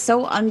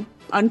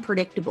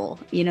unpredictable.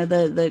 You know,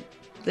 the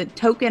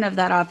token of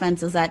that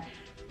offense is that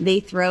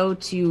they throw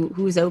to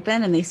who's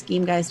open and they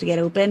scheme guys to get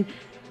open.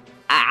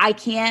 I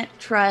can't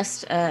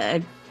trust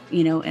an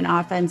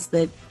offense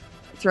that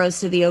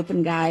throws to the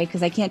open guy,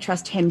 because I can't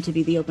trust him to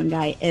be the open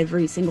guy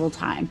every single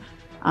time.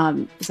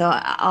 So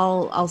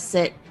I'll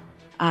sit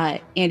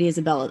Andy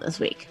Isabella this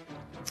week.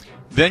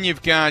 Then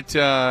you've got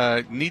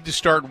need to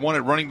start one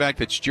at running back.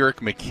 That's Jerick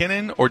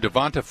McKinnon or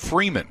Devonta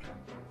Freeman.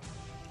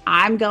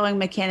 I'm going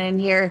McKinnon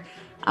here.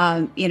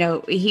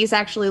 He's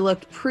actually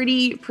looked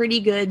pretty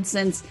good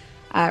since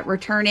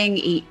returning.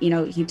 He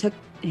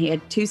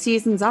had 2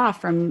 seasons off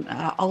from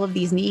all of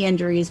these knee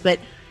injuries, but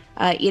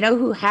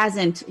who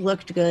hasn't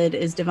looked good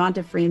is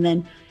Devonta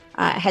Freeman.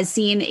 Has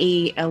seen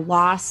a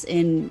loss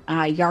in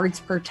yards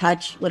per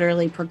touch,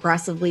 literally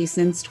progressively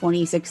since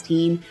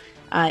 2016.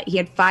 He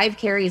had 5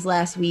 carries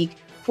last week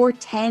for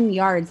 10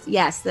 yards.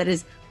 Yes, that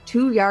is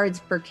 2 yards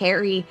per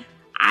carry.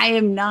 I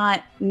am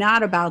not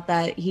about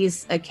that.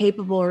 He's a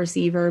capable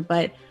receiver,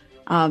 but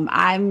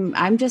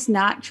I'm just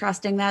not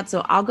trusting that.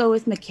 So I'll go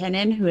with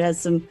McKinnon, who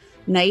has some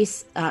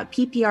nice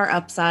PPR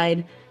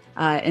upside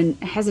and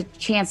has a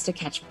chance to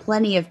catch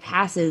plenty of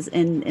passes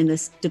in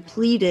this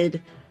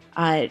depleted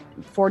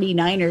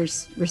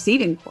 49ers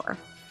receiving core.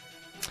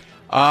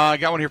 I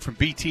got one here from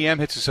BTM.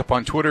 Hits us up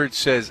on Twitter. It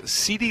says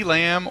CeeDee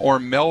Lamb or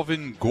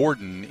Melvin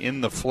Gordon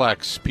in the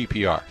flex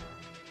PPR.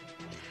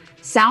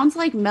 Sounds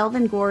like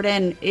Melvin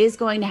Gordon is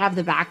going to have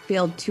the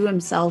backfield to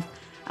himself.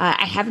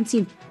 I haven't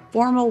seen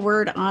formal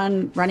word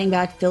on running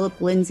back Philip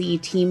Lindsay,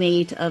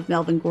 teammate of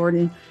Melvin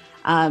Gordon.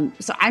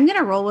 So I'm going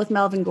to roll with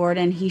Melvin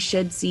Gordon. He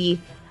should see,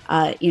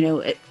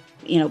 upwards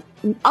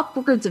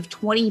of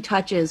 20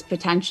 touches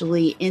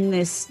potentially in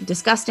this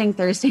disgusting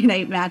Thursday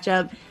night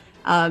matchup.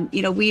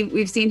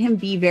 We've seen him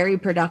be very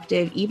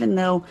productive, even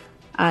though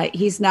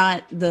he's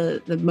not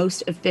the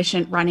most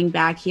efficient running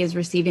back. He has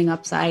receiving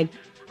upside.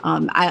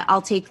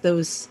 I'll take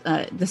those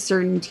the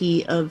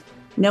certainty of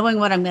knowing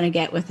what I'm going to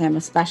get with him,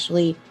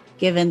 especially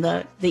given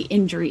the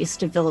injuries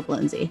to Philip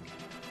Lindsay.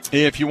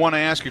 If you want to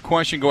ask a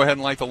question, go ahead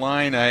and light the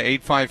line,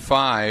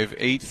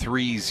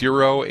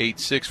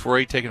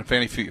 855-830-8648, taking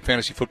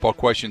fantasy football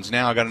questions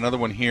now. I got another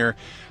one here.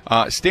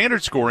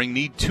 Standard scoring,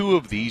 need 2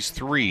 of these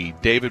 3.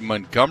 David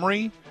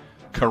Montgomery,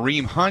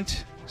 Kareem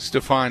Hunt,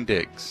 Stephon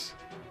Diggs.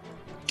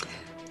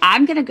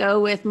 I'm going to go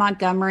with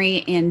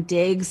Montgomery and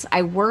Diggs.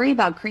 I worry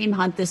about Kareem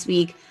Hunt this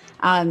week.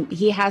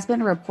 He has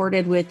been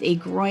reported with a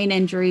groin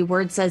injury.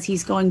 Word says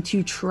he's going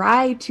to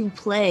try to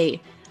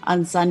play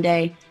on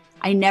Sunday.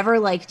 I never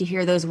like to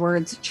hear those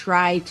words,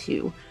 try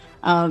to.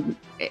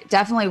 It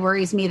definitely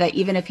worries me that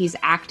even if he's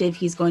active,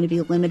 he's going to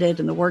be limited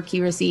in the work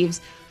he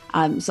receives.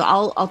 So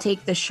I'll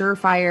take the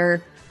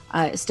surefire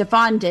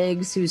Stephon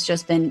Diggs, who's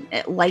just been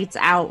lights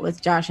out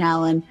with Josh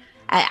Allen.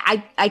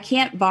 I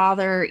can't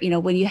bother,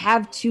 when you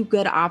have two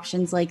good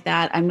options like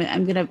that, I'm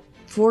going to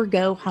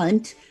forego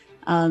Hunt.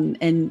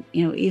 And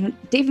even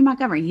David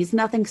Montgomery, he's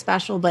nothing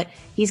special, but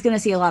he's going to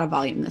see a lot of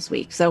volume this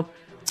week. So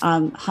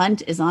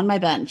Hunt is on my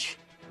bench.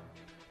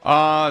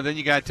 Then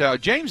you got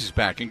James is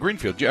back in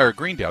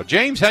Greendale.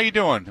 James, how you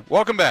doing?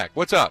 Welcome back.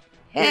 What's up?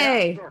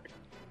 Hey.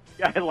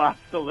 Yeah, I lost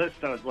the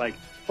list. I was like,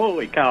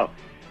 holy cow.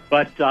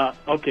 But,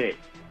 okay,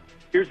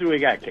 here's what we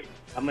got, Kate.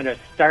 I'm going to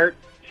start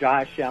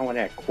Josh Allen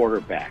at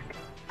quarterback.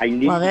 I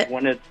need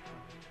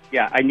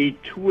I need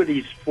two of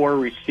these four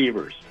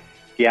receivers.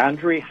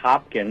 DeAndre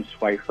Hopkins,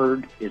 who I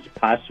heard is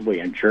possibly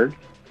injured.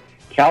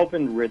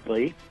 Calvin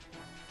Ridley,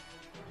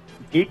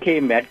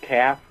 DK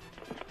Metcalf,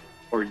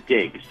 or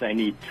Diggs. I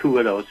need two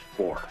of those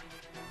four.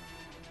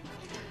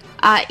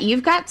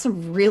 You've got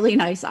some really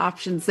nice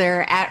options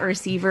there at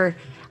receiver.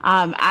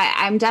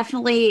 I'm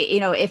definitely,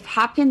 if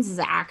Hopkins is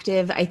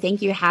active, I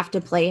think you have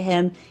to play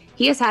him.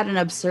 He has had an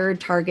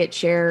absurd target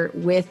share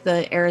with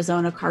the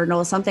Arizona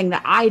Cardinals, something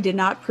that I did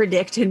not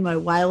predict in my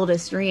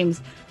wildest dreams,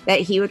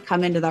 that he would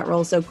come into that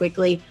role so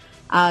quickly.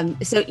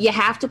 So you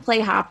have to play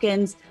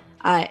Hopkins.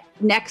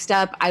 Next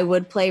up, I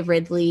would play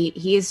Ridley.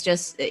 He's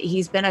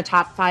been a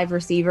top 5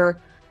 receiver,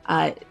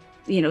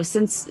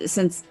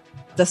 since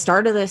the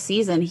start of the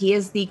season. He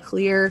is the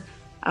clear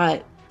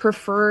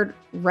preferred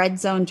red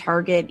zone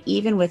target,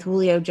 even with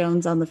Julio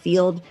Jones on the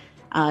field.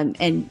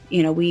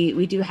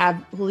 We do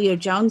have Julio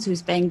Jones,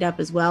 who's banged up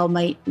as well,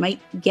 might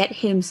get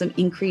him some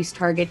increased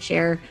target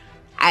share.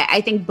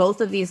 I think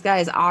both of these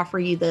guys offer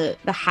you the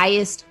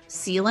highest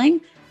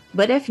ceiling,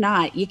 but if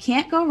not, you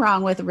can't go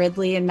wrong with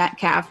Ridley and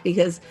Metcalf,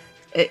 because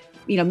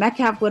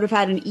Metcalf would have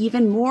had an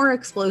even more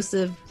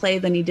explosive play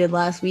than he did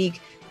last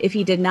week if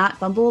he did not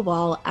fumble a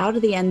ball out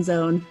of the end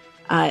zone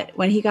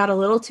when he got a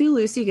little too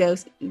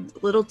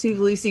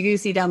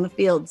loosey-goosey down the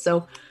field.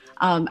 So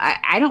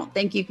I don't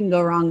think you can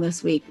go wrong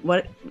this week.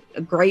 What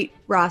a great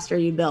roster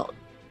you built.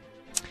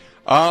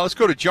 Let's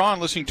go to John,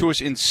 listening to us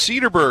in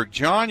Cedarburg.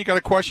 John, you got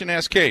a question to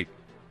ask Kate?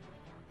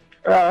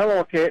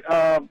 Hello, Kate.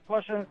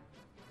 Question.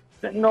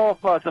 Didn't know if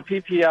it's a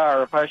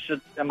PPR, if I should,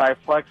 in my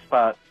flex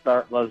spot,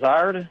 start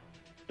Lazard,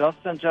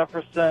 Justin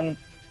Jefferson,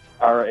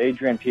 or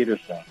Adrian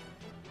Peterson.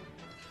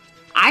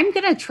 I'm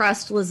going to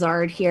trust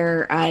Lazard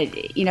here.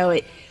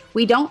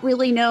 We don't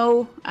really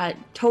know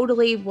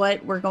totally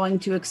what we're going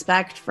to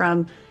expect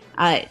from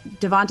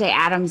Devontae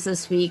Adams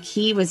this week.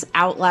 He was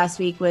out last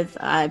week with,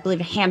 I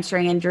believe, a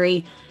hamstring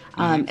injury.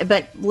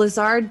 But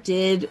Lazard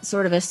did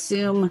sort of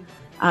assume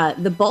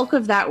the bulk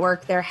of that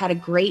work there, had a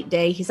great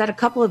day. He's had a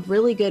couple of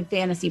really good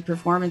fantasy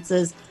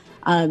performances,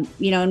 and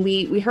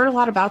we heard a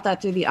lot about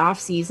that through the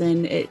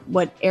offseason,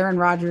 what Aaron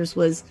Rodgers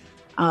was,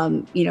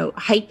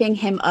 hyping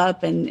him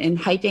up and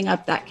hyping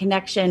up that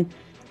connection.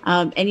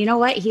 And you know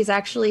what? He's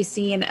actually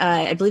seen,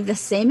 I believe, the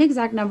same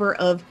exact number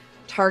of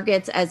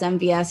targets as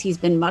MVS. He's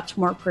been much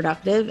more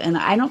productive, and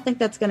I don't think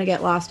that's going to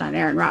get lost on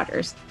Aaron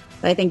Rodgers.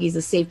 But I think he's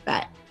a safe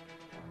bet.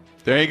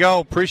 There you go.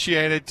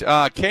 Appreciate it.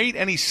 Kate,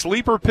 any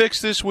sleeper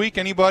picks this week?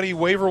 Anybody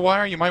waiver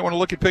wire you might want to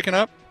look at picking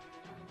up?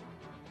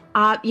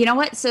 You know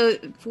what? So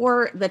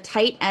for the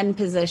tight end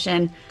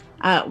position,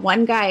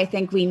 one guy I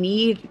think we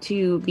need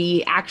to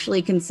be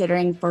actually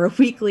considering for a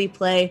weekly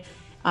play,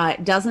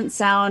 doesn't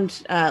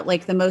sound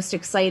like the most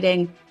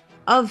exciting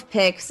of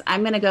picks.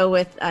 I'm going to go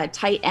with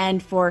tight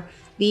end for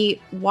the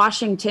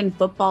Washington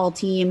football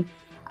team,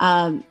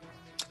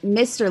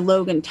 Mr.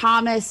 Logan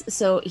Thomas.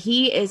 So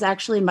he is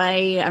actually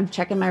I'm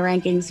checking my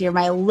rankings here,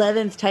 my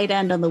 11th tight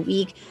end on the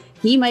week.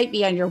 He might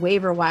be on your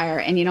waiver wire.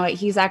 And you know what?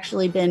 He's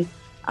actually been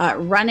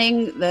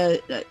running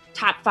the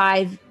top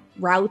 5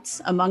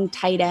 routes among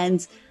tight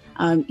ends.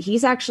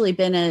 He's actually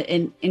been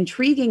an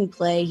intriguing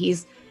play.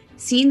 He's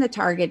seen the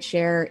target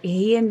share.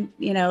 He and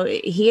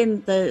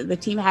the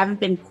team haven't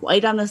been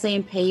quite on the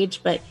same page,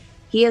 but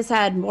he has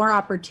had more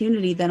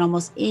opportunity than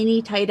almost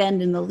any tight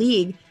end in the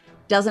league.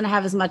 Doesn't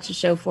have as much to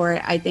show for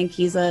it. I think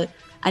he's a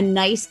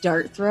nice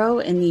dart throw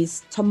in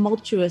these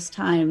tumultuous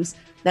times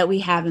that we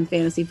have in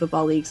fantasy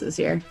football leagues this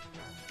year.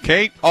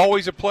 Kate,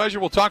 always a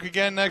pleasure. We'll talk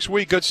again next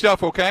week. Good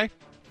stuff, okay?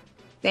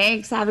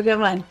 Thanks. Have a good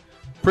one.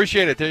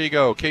 Appreciate it. There you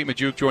go. Kate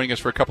Magdziuk joining us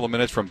for a couple of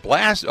minutes from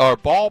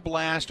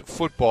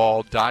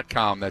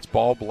ballblastfootball.com. That's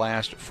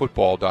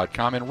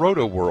ballblastfootball.com and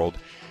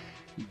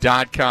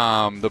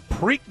rotoworld.com. The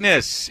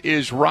Preakness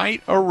is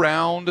right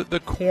around the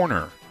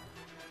corner.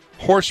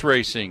 Horse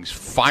racing's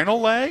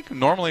final leg.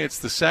 Normally it's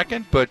the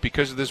second, but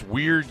because of this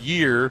weird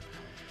year,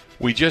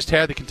 we just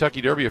had the Kentucky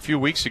Derby a few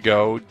weeks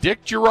ago.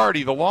 Dick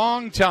Girardi, the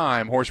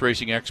longtime horse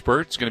racing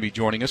expert, is going to be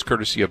joining us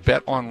courtesy of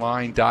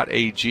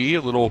betonline.ag.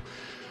 A little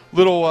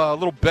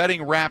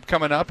betting wrap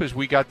coming up as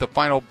we got the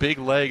final big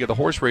leg of the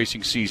horse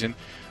racing season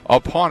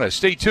upon us.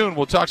 Stay tuned.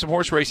 We'll talk some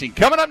horse racing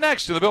coming up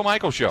next to the Bill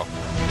Michaels Show.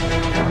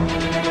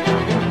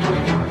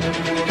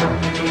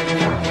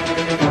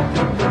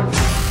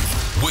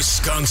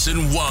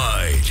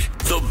 Wisconsin-wide,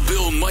 The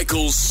Bill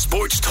Michaels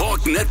Sports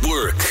Talk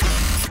Network.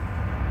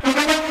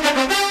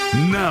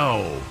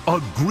 Now,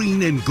 a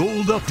green and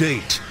gold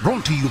update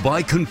brought to you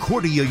by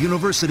Concordia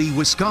University,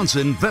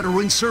 Wisconsin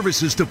Veteran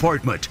Services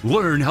Department.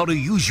 Learn how to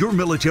use your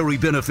military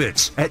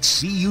benefits at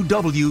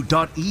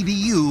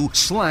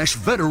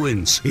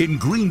cuw.edu/veterans. In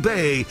Green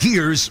Bay,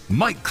 here's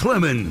Mike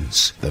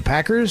Clemens. The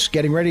Packers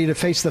getting ready to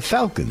face the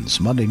Falcons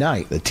Monday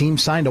night. The team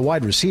signed a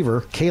wide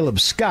receiver,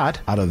 Caleb Scott,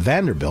 out of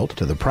Vanderbilt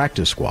to the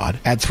practice squad.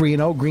 At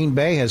 3-0, Green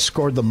Bay has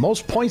scored the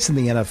most points in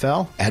the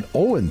NFL. At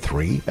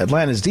 0-3,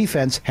 Atlanta's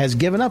defense has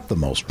given up the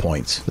most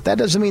points. But that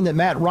doesn't mean that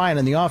Matt Ryan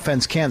and the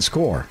offense can't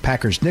score.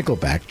 Packers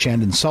nickelback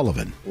Chandon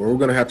Sullivan. Well, we're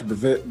going to have to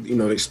prevent,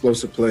 the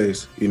explosive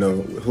plays.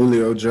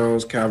 Julio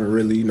Jones, Calvin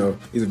Ridley,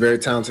 these are very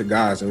talented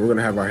guys, and we're going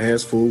to have our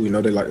hands full. We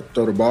know they like to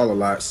throw the ball a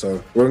lot,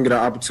 so we're going to get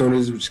our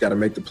opportunities. We just got to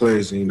make the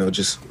plays and,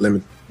 just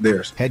limit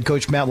theirs. Head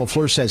coach Matt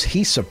LaFleur says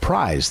he's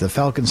surprised the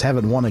Falcons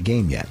haven't won a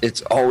game yet.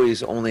 It's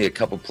always only a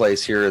couple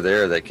plays here or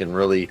there that can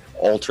really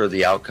alter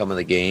the outcome of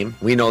the game.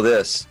 We know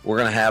this. We're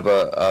going to have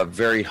a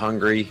very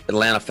hungry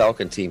Atlanta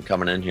Falcon team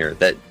coming in here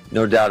that,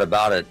 no doubt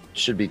about it,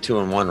 should be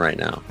 2-1 right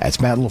now. That's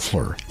Matt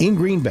LaFleur. In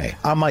Green Bay,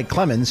 I'm Mike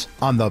Clemens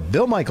on The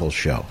Bill Michaels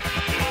Show.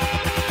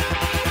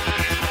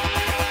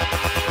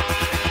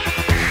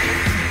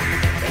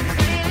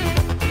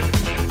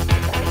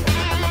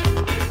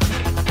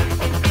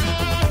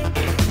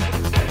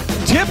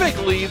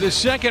 Typically, the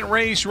second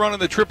race running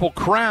the Triple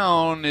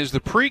Crown is the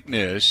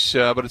Preakness,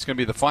 but it's going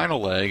to be the final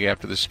leg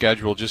after the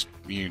schedule just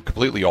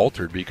completely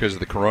altered because of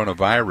the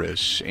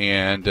coronavirus.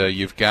 And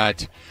you've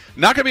got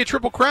not going to be a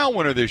Triple Crown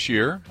winner this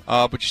year,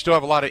 but you still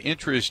have a lot of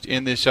interest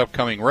in this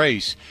upcoming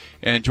race.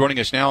 And joining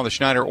us now on the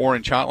Schneider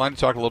Orange Hotline to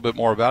talk a little bit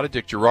more about it,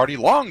 Dick Girardi,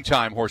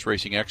 longtime horse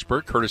racing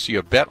expert, courtesy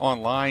of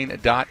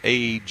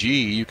betonline.ag.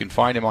 You can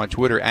find him on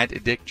Twitter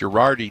at Dick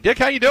Girardi. Dick,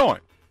 how you doing?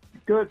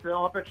 Good, Bill.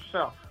 How about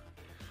yourself?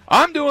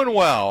 I'm doing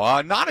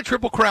well. Not a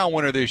Triple Crown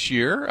winner this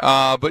year,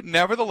 but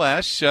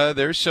nevertheless,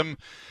 there's some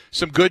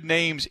good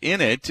names in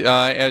it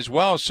as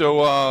well.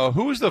 So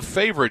who's the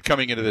favorite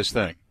coming into this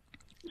thing?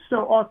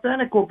 So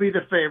Authentic will be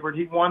the favorite.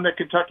 He won the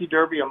Kentucky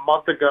Derby a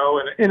month ago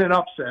in an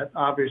upset,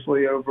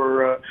 obviously,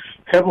 over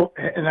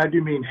and I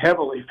do mean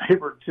heavily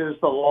favored Tiz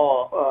the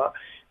Law.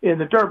 In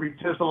the Derby,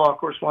 Tiz the Law, of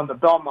course, won the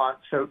Belmont.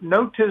 So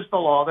no Tiz the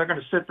Law. They're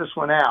going to sit this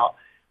one out,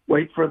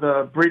 wait for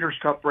the Breeders'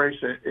 Cup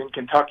race in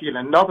Kentucky in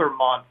another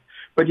month.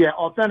 But, yeah,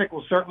 Authentic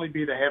will certainly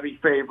be the heavy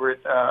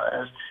favorite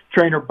as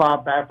trainer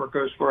Bob Baffert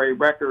goes for a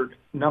record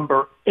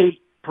number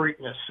 8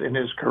 Preakness in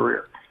his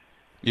career.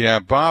 Yeah,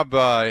 Bob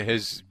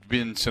has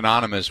been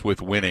synonymous with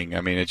winning.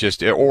 I mean, it's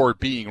just, or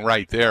being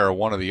right there,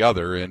 one or the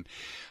other. And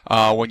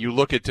when you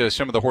look at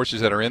some of the horses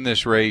that are in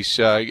this race,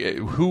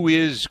 who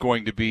is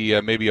going to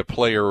be maybe a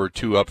player or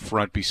two up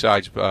front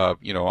besides,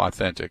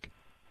 Authentic?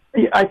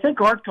 I think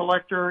Art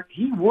Collector,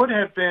 he would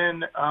have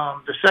been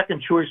the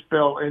second choice,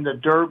 Bill, in the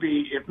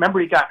Derby. Remember,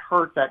 he got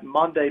hurt that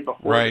Monday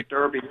before the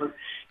Derby.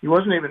 He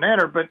wasn't even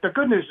entered. But the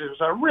good news is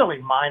a really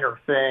minor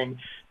thing.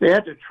 They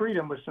had to treat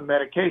him with some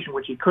medication,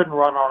 which he couldn't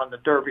run on in the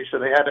Derby, so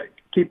they had to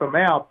keep him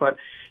out. But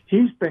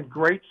he's been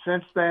great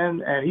since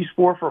then, and he's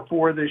 4 for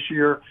 4 this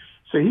year.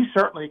 So he's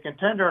certainly a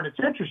contender. And it's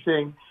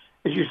interesting,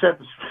 as you said,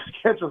 the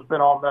schedule's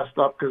been all messed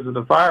up because of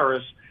the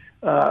virus.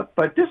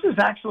 But this is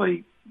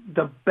actually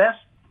the best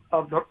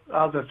of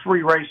the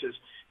 3 races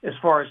as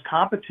far as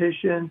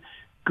competition,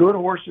 good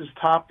horses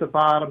top to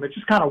bottom. It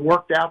just kind of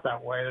worked out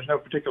that way. There's no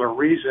particular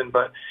reason,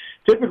 but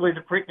typically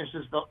the Preakness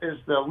is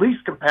the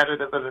least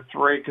competitive of the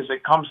 3 because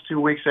it comes 2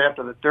 weeks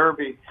after the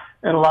Derby,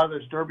 and a lot of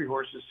those Derby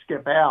horses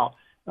skip out.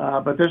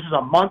 But this is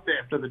a month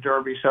after the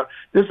Derby, so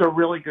this is a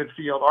really good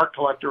field. Art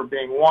Collector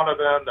being one of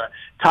them. The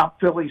top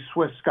Philly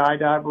Swiss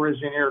Skydiver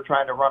is in here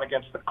trying to run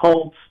against the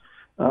Colts.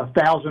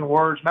 1,000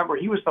 Words. Remember,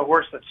 he was the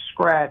horse that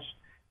scratched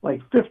like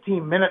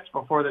 15 minutes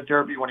before the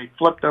Derby when he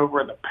flipped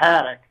over in the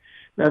paddock.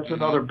 That's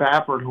another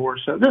Baffert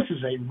horse. So this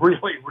is a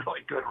really,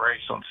 really good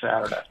race on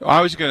Saturday. I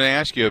was going to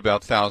ask you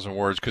about 1,000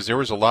 Words because there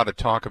was a lot of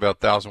talk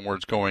about 1,000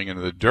 Words going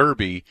into the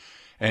Derby,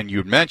 and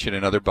you'd mentioned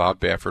another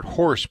Bob Baffert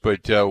horse.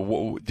 But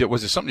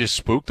was it something just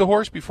spooked the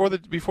horse before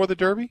the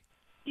Derby?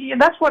 Yeah,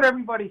 that's what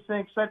everybody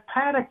thinks. That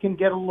paddock can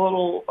get a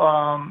little,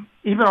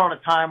 even on a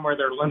time where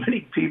they're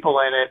limiting people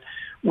in it,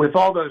 with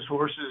all those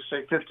horses,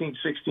 say 15,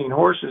 16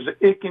 horses,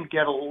 it can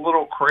get a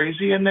little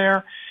crazy in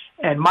there.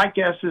 And my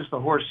guess is the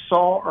horse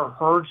saw or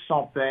heard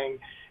something,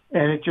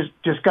 and it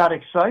just got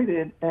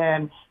excited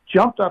and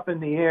jumped up in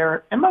the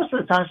air. And most of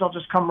the times they'll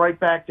just come right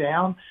back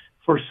down.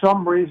 For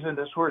some reason,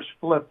 this horse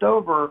flipped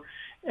over.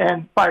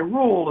 And by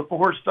rule, if a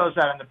horse does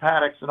that in the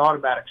paddock, it's an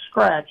automatic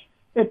scratch.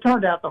 It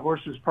turned out the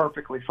horse was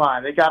perfectly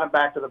fine. They got him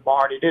back to the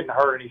barn. He didn't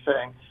hurt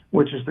anything,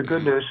 which is the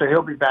good news. So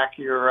he'll be back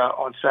here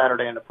on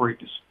Saturday in the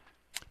Preakness.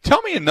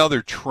 Tell me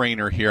another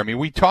trainer here. I mean,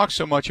 we talk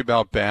so much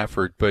about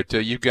Baffert, but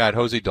you've got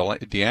Jose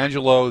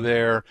D'Angelo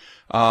there.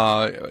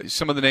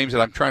 Some of the names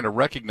that I'm trying to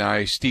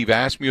recognize, Steve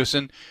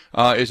Asmussen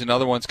is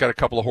another one that's got a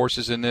couple of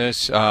horses in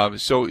this.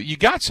 So you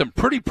got some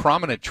pretty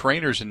prominent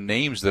trainers and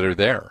names that are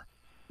there.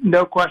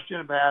 No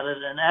question about it.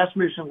 And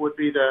Asmussen would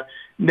be the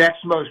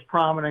next most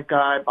prominent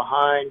guy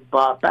behind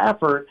Bob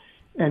Baffert.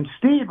 And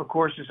Steve, of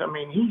course, he's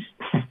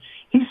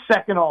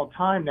second all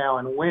time now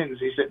in wins.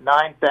 He's at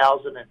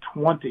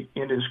 9,020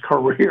 in his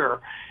career,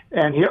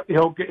 and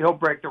he'll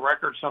break the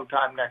record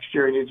sometime next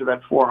year. He needs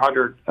about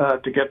 400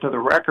 to get to the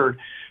record.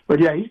 But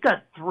yeah, he's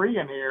got 3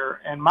 in here,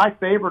 and my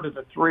favorite of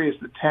the 3 is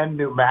the 10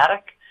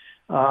 Pneumatic.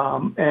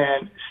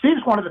 And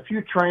Steve's one of the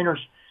few trainers,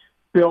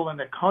 Bill, in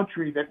the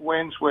country that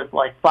wins with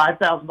like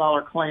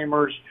 $5,000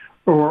 claimers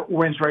or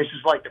wins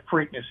races like the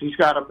Preakness. He's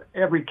got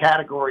every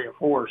category of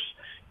horse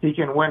he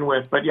can win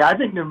with. But yeah, I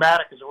think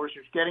Pneumatic is a horse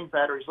who's getting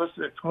better. He's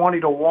listed at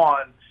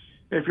 20-1.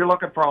 If you're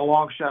looking for a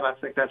long shot, I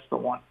think that's the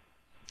one.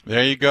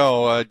 There you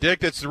go.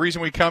 Dick, that's the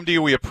reason we come to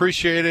you. We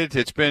appreciate it.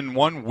 It's been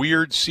one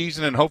weird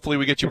season, and hopefully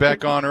we get you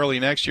back on early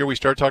next year. We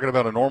start talking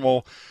about a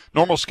normal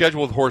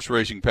schedule with horse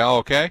racing, pal,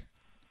 okay?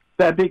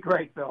 That'd be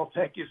great, Bill.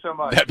 Thank you so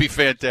much. That'd be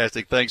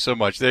fantastic. Thanks so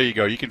much. There you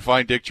go. You can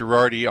find Dick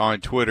Jerardi on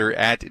Twitter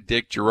at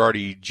Dick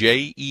Jerardi,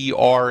 Jerardi.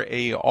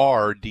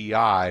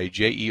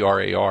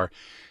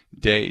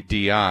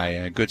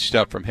 Good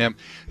stuff from him.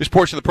 This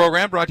portion of the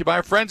program brought to you by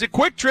our friends at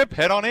Quick Trip.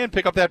 Head on in,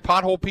 pick up that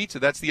Pothole Pizza.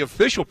 That's the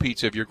official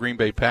pizza of your Green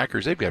Bay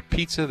Packers. They've got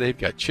pizza, they've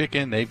got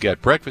chicken, they've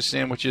got breakfast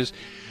sandwiches.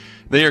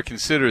 They are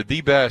considered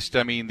the best.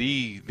 I mean,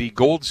 the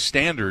gold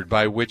standard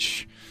by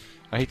which,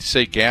 I hate to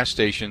say gas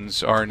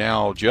stations are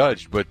now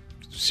judged, but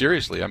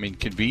seriously, I mean,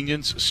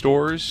 convenience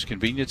stores,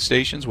 convenience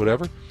stations,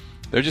 whatever,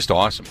 they're just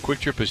awesome. Quick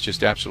Trip is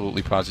just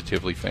absolutely,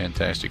 positively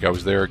fantastic. I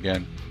was there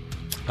again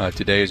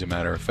today, as a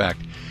matter of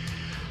fact.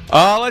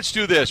 Let's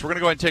do this. We're going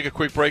to go ahead and take a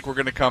quick break. We're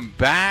going to come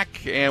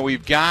back, and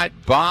we've got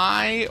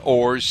Buy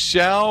or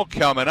Sell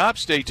coming up.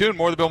 Stay tuned.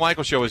 More of the Bill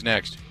Michaels Show is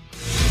next.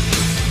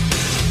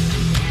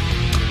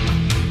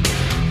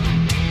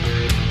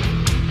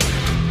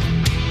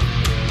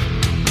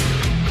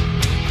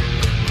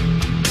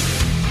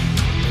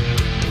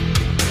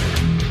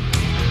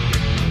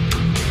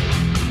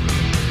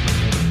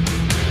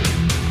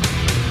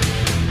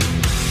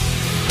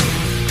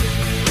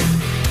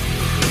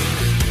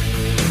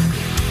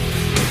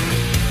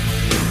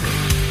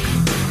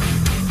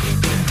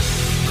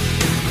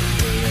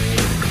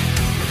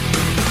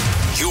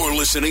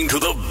 Listening to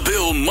the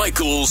Bill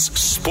Michaels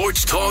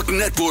Sports Talk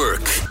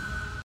Network.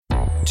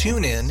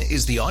 TuneIn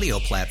is the audio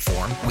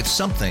platform with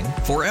something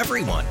for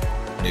everyone.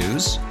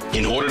 News.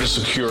 In order to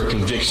secure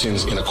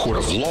convictions in a court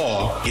of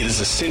law, it is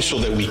essential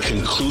that we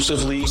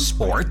conclusively.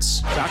 Sports.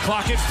 Shot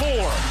clock at 4.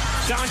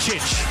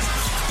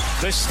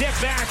 Doncic. The step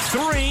back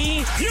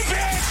 3. You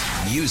bet.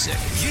 Music.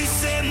 You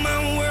set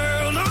my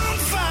world on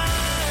fire.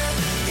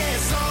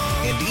 Yes,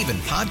 and even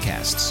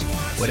podcasts.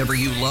 Whatever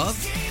you love,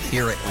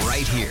 hear it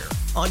right here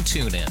on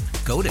TuneIn.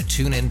 Go to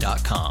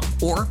TuneIn.com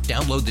or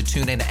download the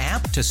TuneIn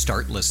app to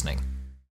start listening.